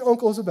backstop, or your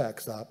uncle as a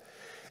backstop,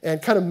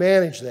 and kind of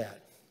manage that.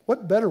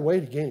 What better way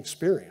to gain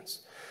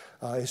experience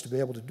is to be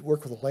able to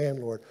work with a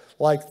landlord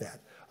like that.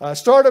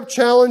 Startup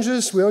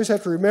challenges, we always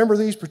have to remember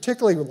these,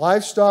 particularly with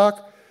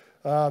livestock.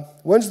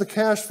 When's the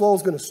cash flow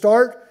going to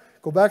start?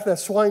 Go back to that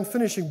swine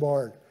finishing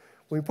barn.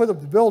 When we put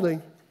up the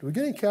building, do we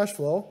get any cash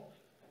flow?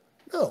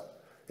 No.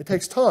 It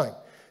takes time.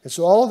 And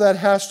so all of that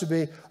has to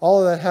be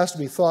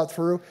thought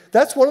through.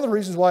 That's one of the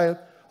reasons why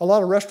a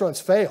lot of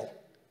restaurants fail.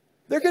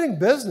 They're getting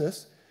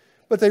business,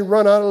 but they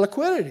run out of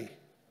liquidity.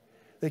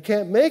 They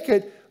can't make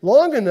it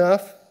long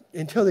enough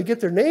until they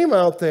get their name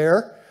out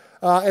there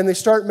and they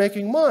start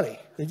making money.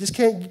 They just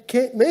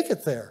can't make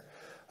it there.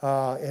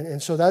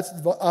 And so that's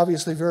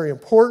obviously very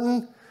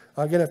important.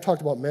 Again, I've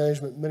talked about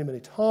management many, many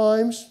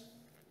times.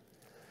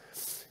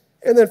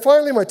 And then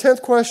finally, my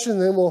 10th question,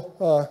 then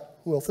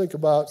we'll think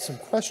about some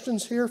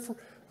questions here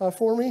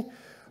for me.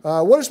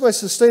 What is my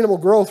sustainable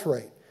growth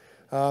rate?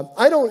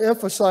 I don't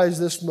emphasize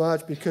this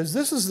much because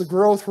this is the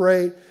growth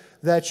rate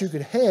that you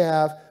could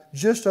have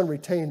just on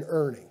retained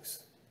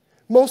earnings.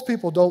 Most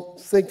people don't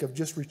think of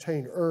just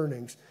retained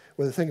earnings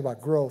when they're thinking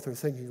about growth or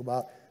thinking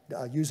about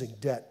using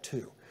debt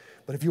too.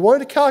 But if you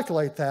wanted to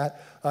calculate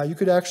that, you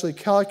could actually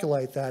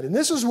calculate that. And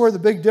this is where the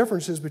big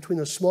difference is between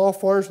the small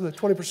farms with a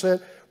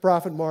 20%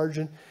 profit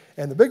margin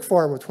and the big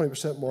farm with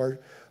 20%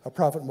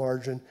 profit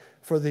margin.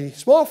 For the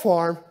small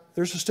farm,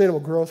 their sustainable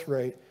growth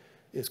rate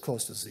is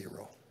close to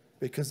 0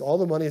 because all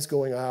the money is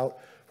going out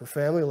for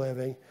family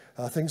living,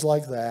 things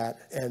like that,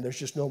 and there's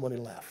just no money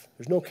left.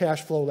 There's no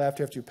cash flow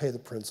left after you pay the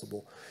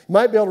principal. You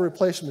might be able to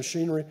replace a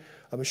machinery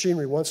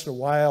once in a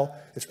while.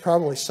 It's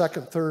probably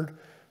second, third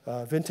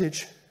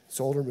vintage. It's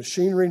older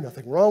machinery,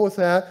 nothing wrong with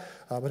that,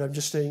 but I'm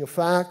just stating a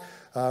fact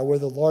where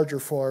the larger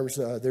farms,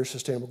 their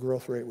sustainable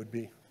growth rate would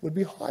be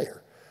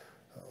higher.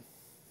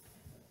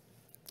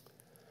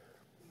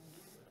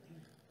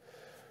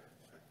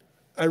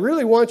 I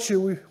really want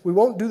you, we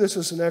won't do this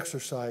as an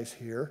exercise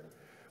here,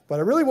 but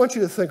I really want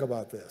you to think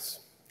about this.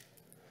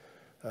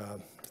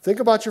 Think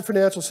about your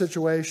financial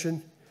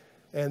situation,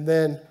 and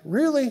then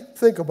really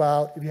think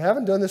about, if you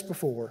haven't done this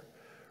before,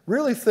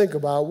 really think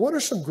about what are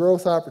some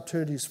growth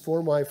opportunities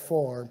for my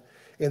farm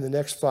in the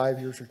next 5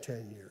 years or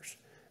 10 years.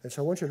 And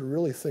so I want you to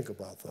really think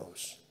about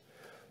those.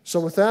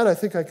 So with that, I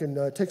think I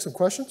can take some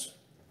questions.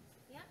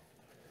 Yeah,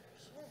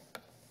 sure.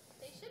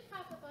 They should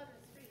pop up on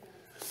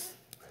the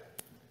screen.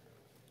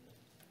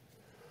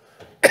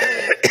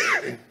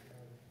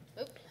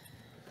 Oops.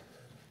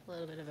 A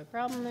little bit of a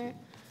problem there.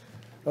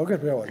 Okay,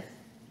 we got one.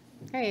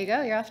 There you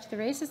go. You're off to the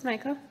races,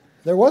 Michael.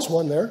 There was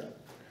one there.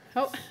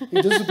 Oh.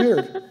 He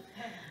disappeared.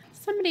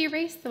 Somebody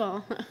erase them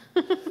all.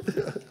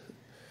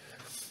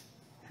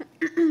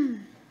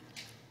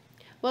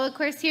 Well, of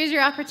course, here's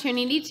your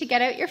opportunity to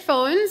get out your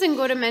phones and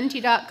go to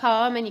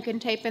menti.com, and you can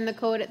type in the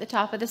code at the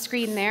top of the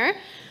screen there.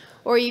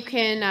 Or you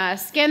can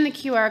scan the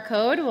QR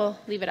code. We'll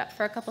leave it up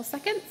for a couple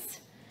seconds.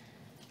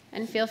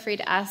 And feel free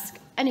to ask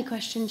any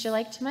questions you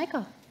like to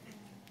Michael.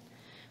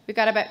 We've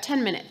got about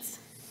 10 minutes.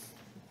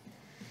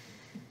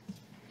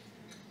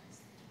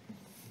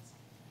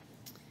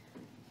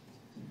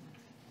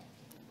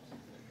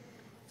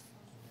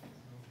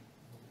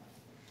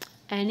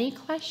 Any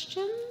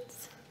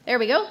questions? There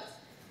we go.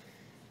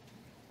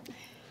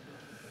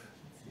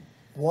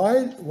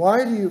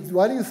 Why do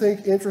you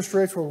think interest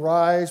rates will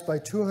rise by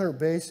 200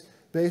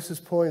 basis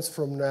points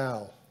from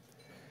now?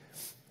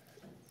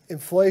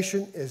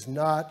 Inflation is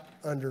not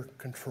under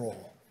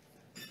control.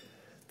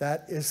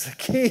 That is the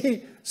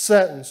key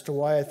sentence to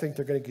why I think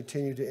they're going to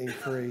continue to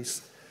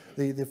increase.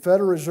 The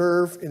Federal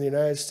Reserve in the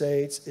United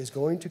States is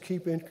going to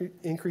keep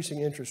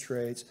increasing interest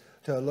rates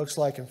until it looks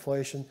like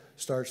inflation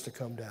starts to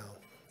come down.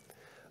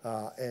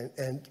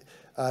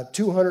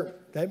 200,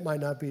 that might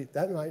not be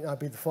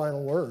the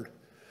final word.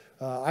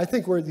 I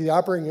think we're the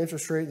operating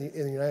interest rate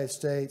in the United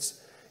States,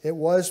 it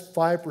was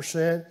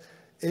 5%.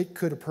 It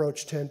could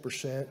approach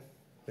 10%,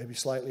 maybe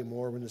slightly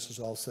more when this is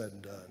all said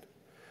and done.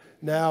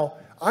 Now,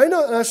 I'm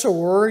not so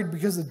worried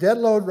because the debt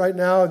load right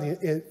now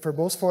for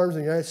most farms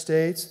in the United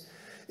States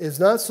is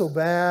not so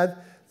bad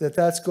that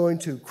that's going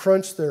to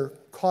crunch their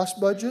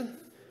cost budget.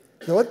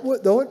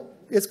 Though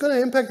it's going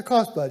to impact the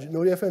cost budget.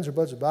 No ifs, ands, or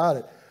buts about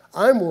it.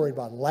 I'm worried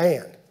about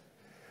land.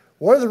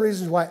 One of the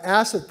reasons why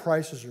asset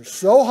prices are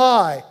so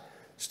high,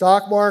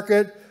 stock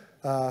market,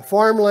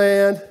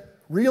 farmland,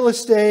 real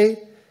estate,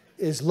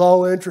 is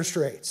low interest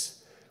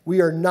rates.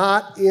 We are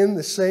not in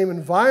the same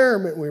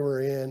environment we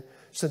were in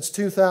since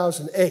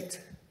 2008,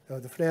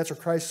 the financial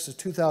crisis of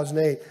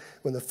 2008,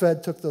 when the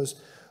Fed took those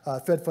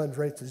Fed funds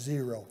rate to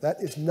zero.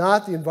 That is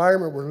not the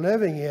environment we're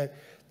living in.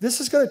 This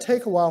is going to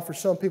take a while for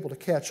some people to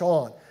catch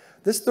on.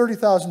 This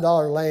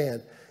 $30,000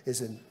 land,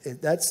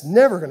 that's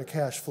never going to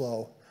cash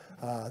flow.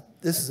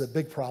 This is a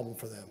big problem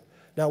for them.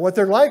 Now, what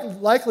they're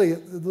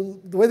the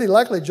way they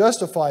likely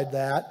justified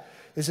that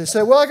is they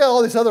said, well, I got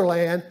all this other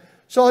land,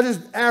 so I'll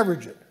just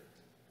average it.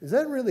 Is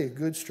that really a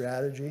good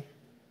strategy?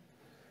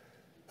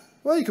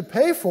 Well, you could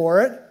pay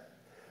for it,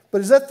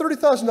 but is that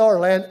 $30,000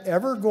 land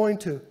ever going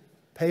to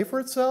pay for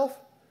itself?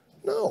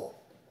 No.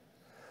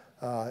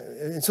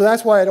 And so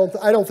that's why I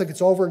don't think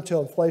it's over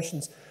until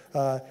inflation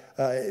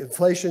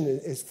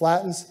is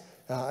flattens,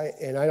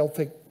 and I don't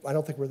think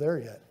we're there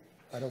yet.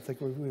 I don't think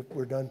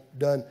we're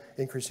done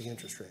increasing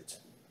interest rates.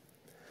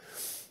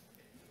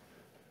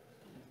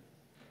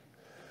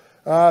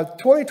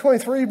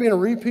 2023 being a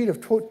repeat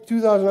of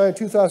 2009,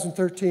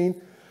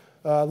 2013.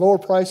 Lower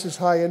prices,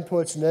 high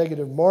inputs,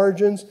 negative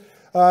margins.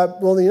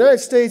 Well, in the United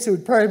States, it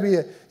would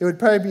probably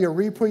be a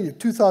repeat of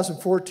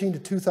 2014 to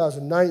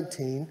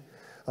 2019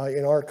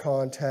 in our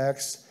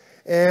context.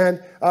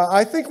 And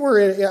I think we're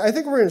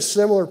in a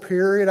similar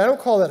period. I don't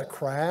call that a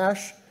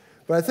crash,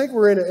 but I think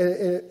we're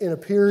in a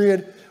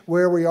period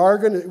where we are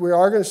going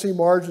to see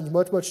margins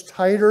much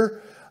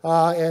tighter,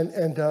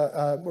 and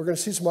we're going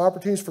to see some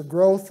opportunities for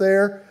growth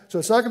there. So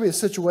it's not going to be a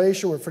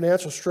situation where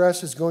financial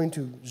stress is going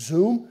to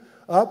zoom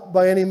up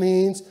by any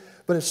means,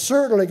 but it's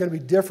certainly going to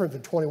be different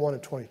than 21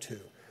 and 22.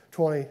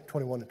 We're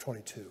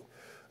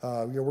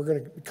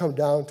going to come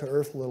down to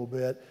earth a little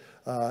bit.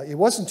 It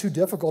wasn't too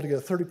difficult to get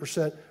a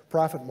 30%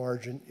 profit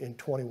margin in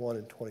 21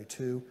 and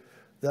 22.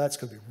 That's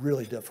going to be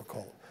really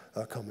difficult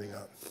coming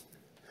up.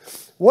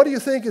 What do you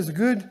think is a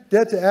good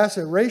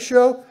debt-to-asset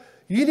ratio?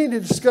 You need to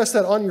discuss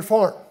that on your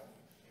farm.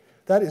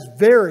 That is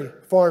very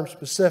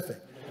farm-specific.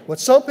 What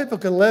some people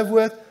can live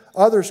with,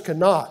 others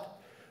cannot.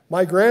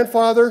 My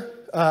grandfather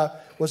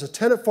was a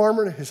tenant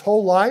farmer his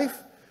whole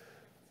life.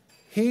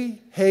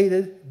 He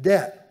hated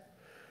debt.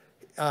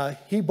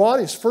 He bought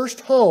his first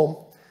home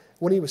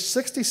when he was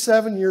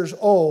 67 years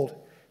old.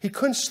 He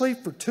couldn't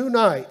sleep for 2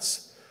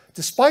 nights,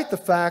 despite the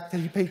fact that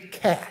he paid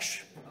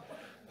cash.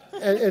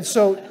 And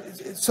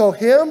so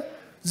him,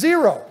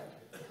 zero.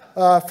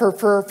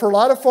 For a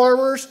lot of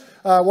farmers,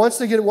 once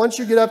you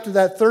get up to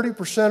that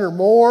 30% or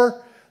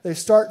more, they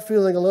start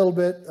feeling a little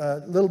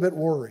bit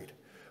worried.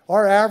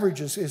 Our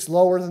average is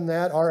lower than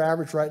that. Our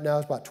average right now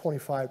is about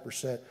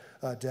 25%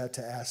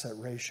 debt-to-asset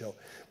ratio.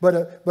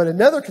 But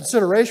another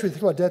consideration when you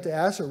think about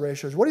debt-to-asset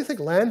ratios, what do you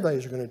think land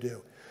values are going to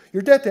do?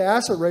 Your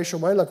debt-to-asset ratio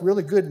might look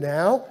really good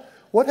now.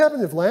 What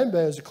happens if land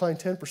values decline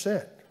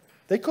 10%?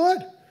 They could.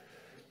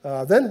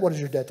 Then what does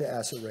your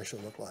debt-to-asset ratio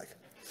look like?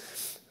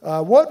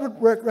 What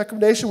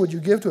recommendation would you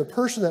give to a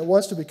person that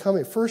wants to become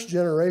a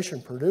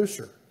first-generation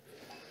producer?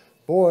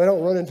 Boy, I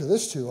don't run into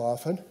this too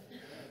often.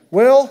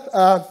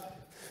 Well,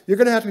 you're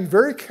going to have to be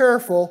very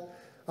careful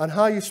on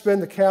how you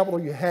spend the capital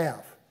you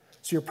have.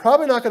 So you're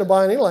probably not going to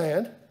buy any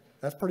land.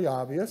 That's pretty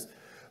obvious.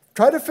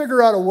 Try to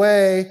figure out a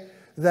way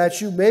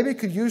that you maybe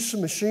could use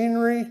some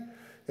machinery.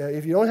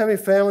 If you don't have any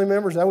family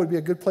members, that would be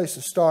a good place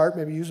to start,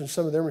 maybe using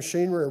some of their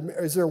machinery.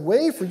 Or is there a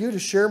way for you to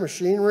share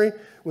machinery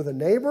with a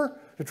neighbor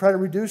to try to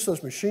reduce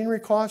those machinery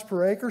costs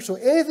per acre. So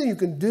anything you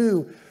can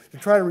do to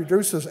try to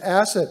reduce those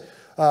asset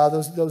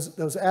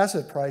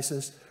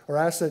prices or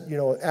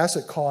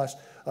asset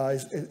costs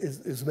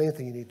is the main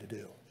thing you need to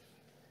do.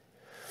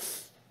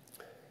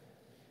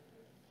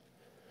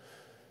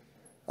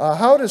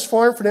 How does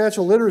farm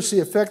financial literacy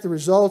affect the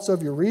results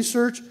of your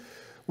research?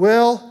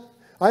 Well,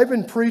 I've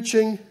been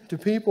preaching to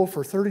people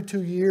for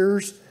 32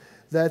 years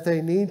that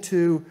they need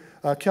to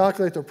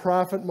calculate their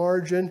profit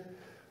margin.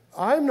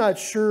 I'm not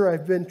sure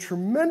I've been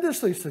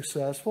tremendously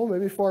successful.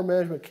 Maybe Farm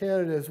Management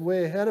Canada is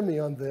way ahead of me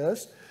on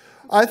this.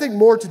 I think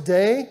more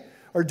today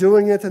are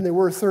doing it than they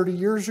were 30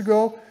 years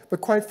ago, but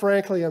quite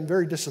frankly, I'm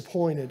very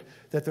disappointed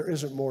that there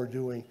isn't more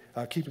doing,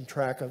 keeping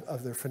track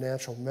of their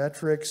financial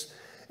metrics.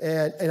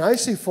 And I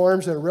see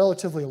farms that are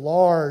relatively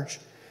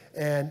large,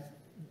 and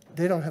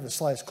they don't have the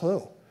slightest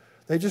clue.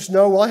 They just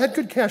know, well, I had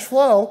good cash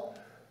flow.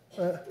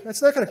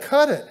 That's not going to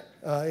cut it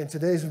in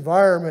today's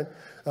environment,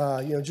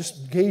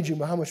 just gauging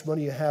how much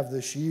money you have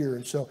this year.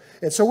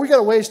 And so we got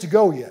a ways to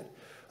go yet.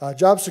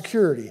 Job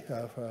security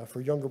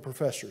for younger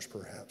professors,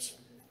 perhaps.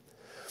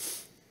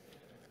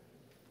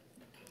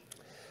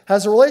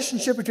 Has the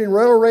relationship between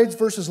rental rates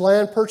versus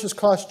land purchase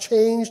costs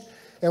changed?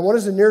 And what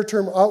is the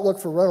near-term outlook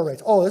for rental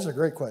rates? Oh, this is a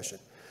great question.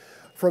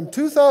 From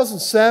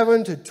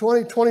 2007 to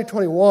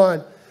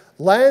 2021,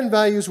 land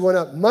values went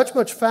up much,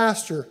 much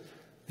faster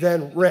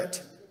than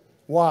rent.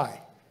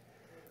 Why?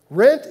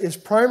 Rent is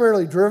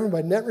primarily driven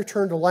by net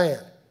return to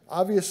land.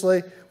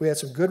 Obviously, we had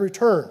some good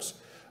returns.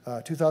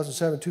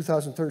 2007,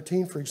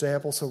 2013, for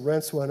example, so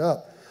rents went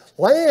up.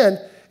 Land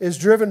is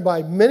driven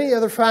by many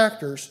other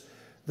factors,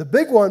 the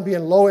big one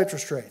being low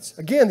interest rates.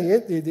 Again,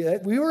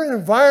 we were in an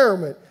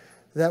environment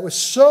that was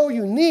so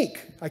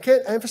unique. I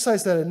can't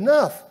emphasize that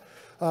enough.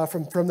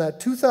 From that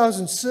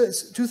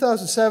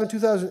 2007,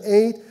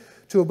 2008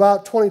 to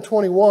about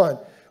 2021,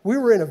 we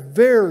were in a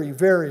very,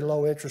 very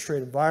low interest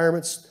rate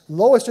environment,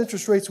 lowest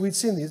interest rates we'd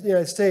seen in the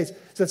United States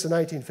since the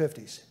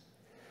 1950s.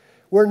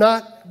 We're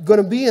not going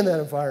to be in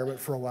that environment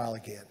for a while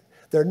again.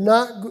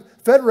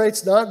 Fed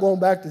rate's not going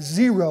back to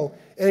zero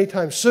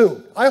anytime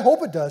soon. I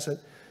hope it doesn't.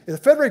 If the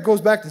Fed rate goes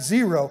back to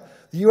zero,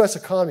 the U.S.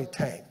 economy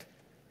tanked.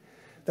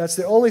 That's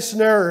the only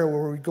scenario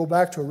where we go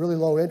back to a really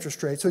low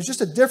interest rate. So it's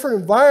just a different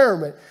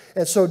environment.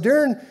 And so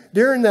during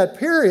that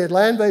period,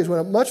 land values went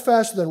up much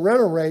faster than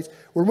rental rates.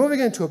 We're moving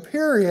into a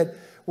period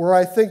where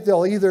I think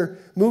they'll either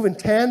move in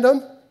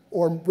tandem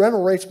or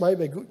rental rates might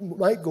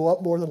go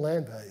up more than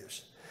land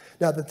values.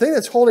 Now, the thing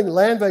that's holding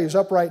land values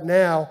up right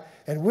now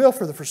and will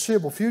for the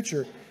foreseeable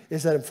future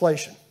is that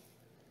inflation.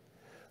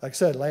 Like I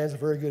said, land's a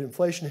very good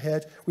inflation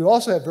hedge. We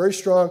also have very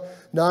strong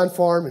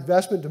non-farm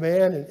investment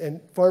demand,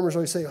 and farmers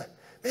always say,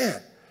 man,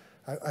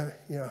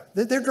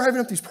 they're driving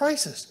up these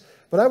prices.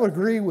 But I would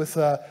agree with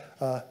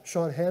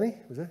Sean Haney,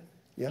 was it?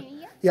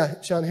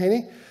 Yeah, Sean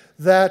Haney,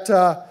 that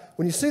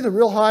when you see the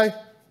real high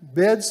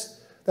bids,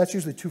 that's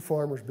usually two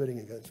farmers bidding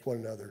against one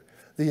another.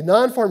 The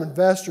non-farm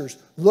investors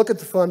look at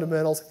the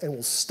fundamentals and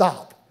will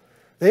stop.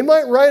 They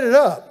might write it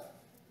up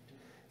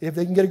if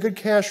they can get a good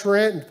cash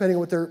rent, and depending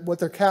on what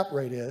their cap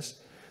rate is.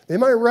 They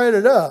might write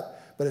it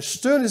up, but as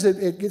soon as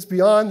it gets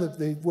beyond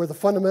where the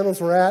fundamentals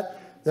are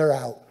at, they're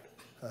out.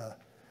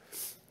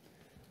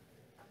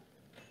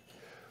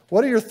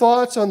 What are your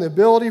thoughts on the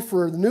ability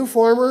for the new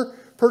farmer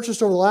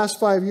purchased over the last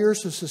 5 years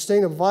to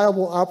sustain a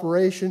viable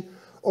operation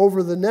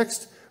over the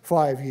next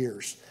 5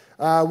 years?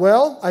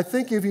 Well, I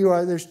think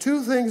there's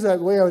two things that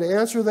way I would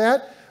answer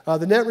that.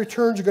 The net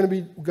returns are going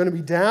to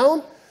be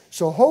down,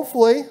 so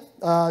hopefully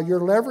your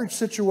leverage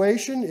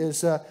situation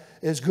is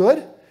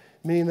good,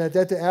 meaning that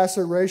debt to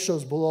asset ratio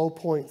is below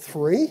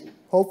 0.3,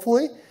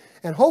 hopefully,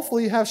 and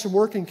hopefully you have some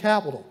working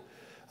capital.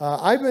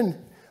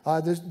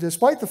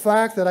 Despite the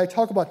fact that I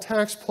talk about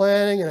tax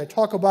planning and I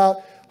talk about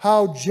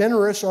how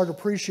generous our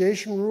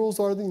depreciation rules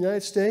are in the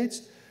United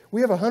States,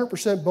 we have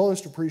 100%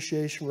 bonus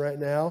depreciation right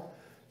now.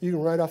 You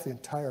can write off the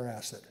entire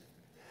asset.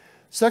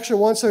 Section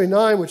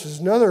 179, which is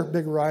another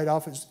big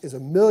write-off, is a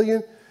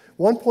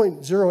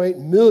 $1.08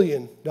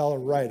 million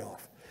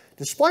write-off.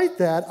 Despite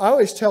that, I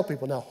always tell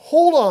people, now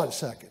hold on a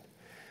second.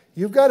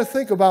 You've got to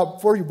think about,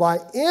 before you buy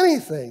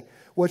anything,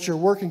 what your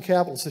working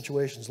capital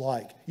situation's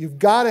like. You've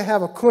got to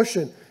have a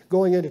cushion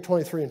going into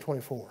 23 and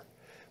 24.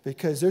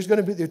 Because there's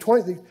going to be,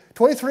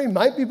 23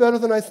 might be better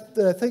than I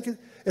think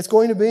it's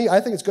going to be. I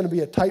think it's going to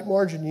be a tight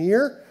margin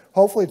year.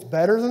 Hopefully it's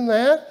better than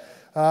that.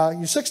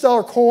 Your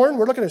 $6 corn,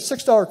 we're looking at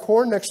 $6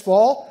 corn next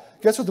fall.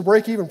 Guess what the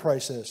break-even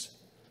price is?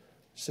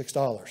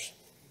 $6.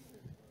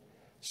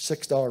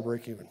 $6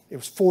 break-even. It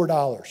was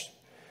 $4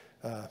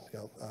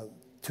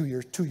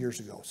 2 years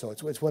ago. So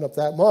it's went up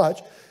that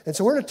much. And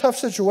so we're in a tough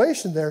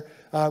situation there.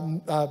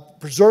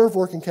 Preserve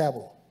working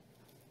capital.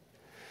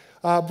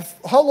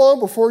 How long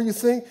before you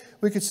think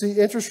we could see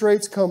interest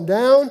rates come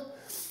down?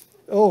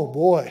 Oh,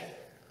 boy.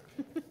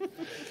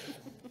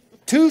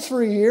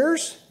 2-3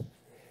 years,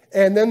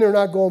 and then they're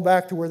not going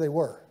back to where they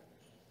were.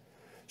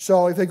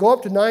 So if they go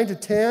up to 9 to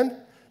 10,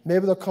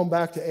 maybe they'll come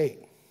back to 8.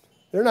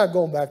 They're not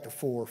going back to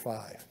 4 or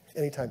 5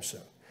 anytime soon.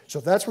 So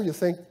if that's where you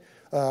think,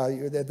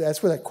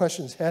 that's where that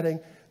question is heading,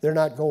 they're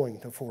not going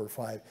to 4 or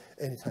 5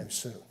 anytime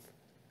soon.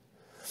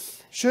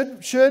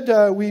 Should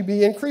we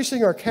be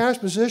increasing our cash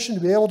position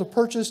to be able to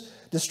purchase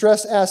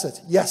distressed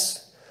assets?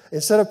 Yes.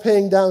 Instead of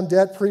paying down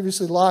debt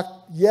previously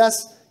locked,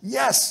 yes,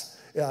 yes,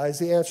 is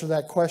the answer to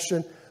that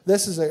question.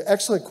 This is an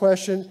excellent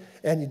question,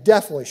 and you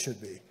definitely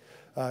should be.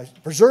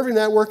 Preserving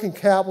that working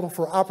capital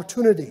for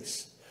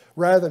opportunities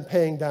rather than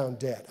paying down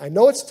debt. I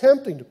know it's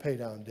tempting to pay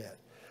down debt.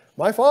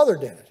 My father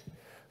did it.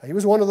 He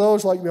was one of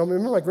those, like,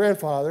 remember my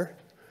grandfather,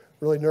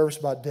 really nervous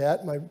about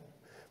debt.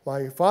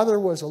 My father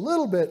was a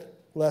little bit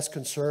less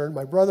concerned.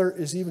 My brother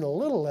is even a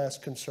little less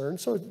concerned.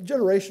 So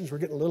generations were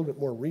getting a little bit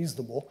more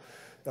reasonable,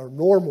 or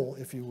normal,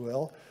 if you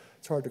will.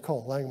 It's hard to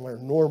call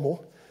Langmeyer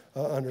normal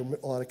under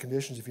a lot of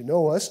conditions if you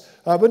know us.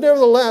 But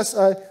nevertheless,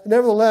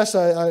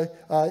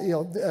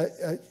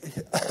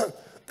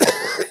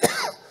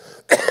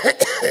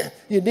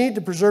 you need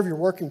to preserve your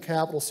working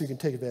capital so you can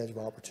take advantage of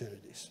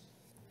opportunities.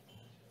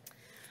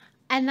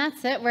 And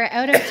that's it. We're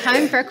out of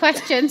time for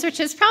questions, which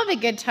is probably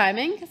good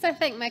timing because I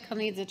think Michael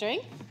needs a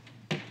drink.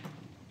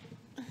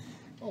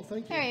 Oh,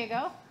 thank you. There you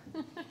go.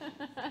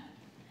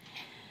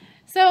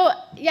 So,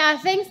 yeah,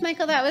 thanks,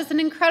 Michael. That was an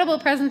incredible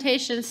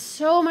presentation.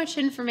 So much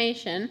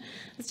information.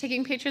 I was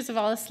taking pictures of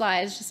all the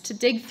slides just to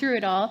dig through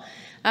it all.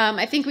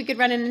 I think we could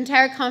run an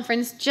entire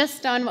conference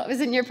just on what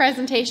was in your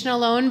presentation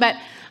alone, but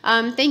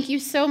thank you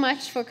so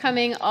much for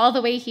coming all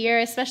the way here,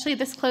 especially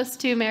this close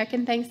to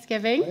American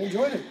Thanksgiving. I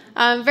enjoyed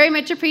it. Very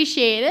much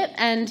appreciate it.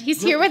 And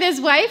he's here with his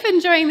wife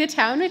enjoying the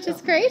town, which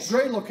is great.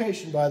 Great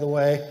location, by the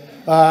way.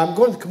 I'm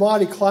going to the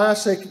Commodity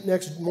Classic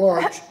next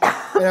March,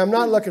 and I'm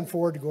not looking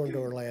forward to going to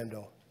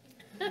Orlando.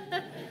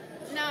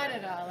 Not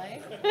at all,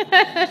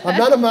 eh? I'm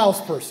not a mouse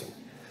person,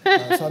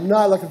 so I'm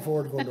not looking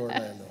forward to going to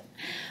Orlando.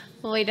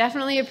 Well, we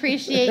definitely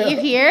appreciate you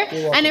here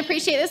and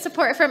appreciate the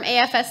support from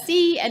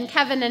AFSC and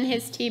Kevin and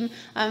his team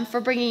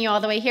for bringing you all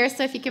the way here.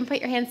 So if you can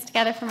put your hands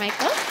together for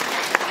Michael.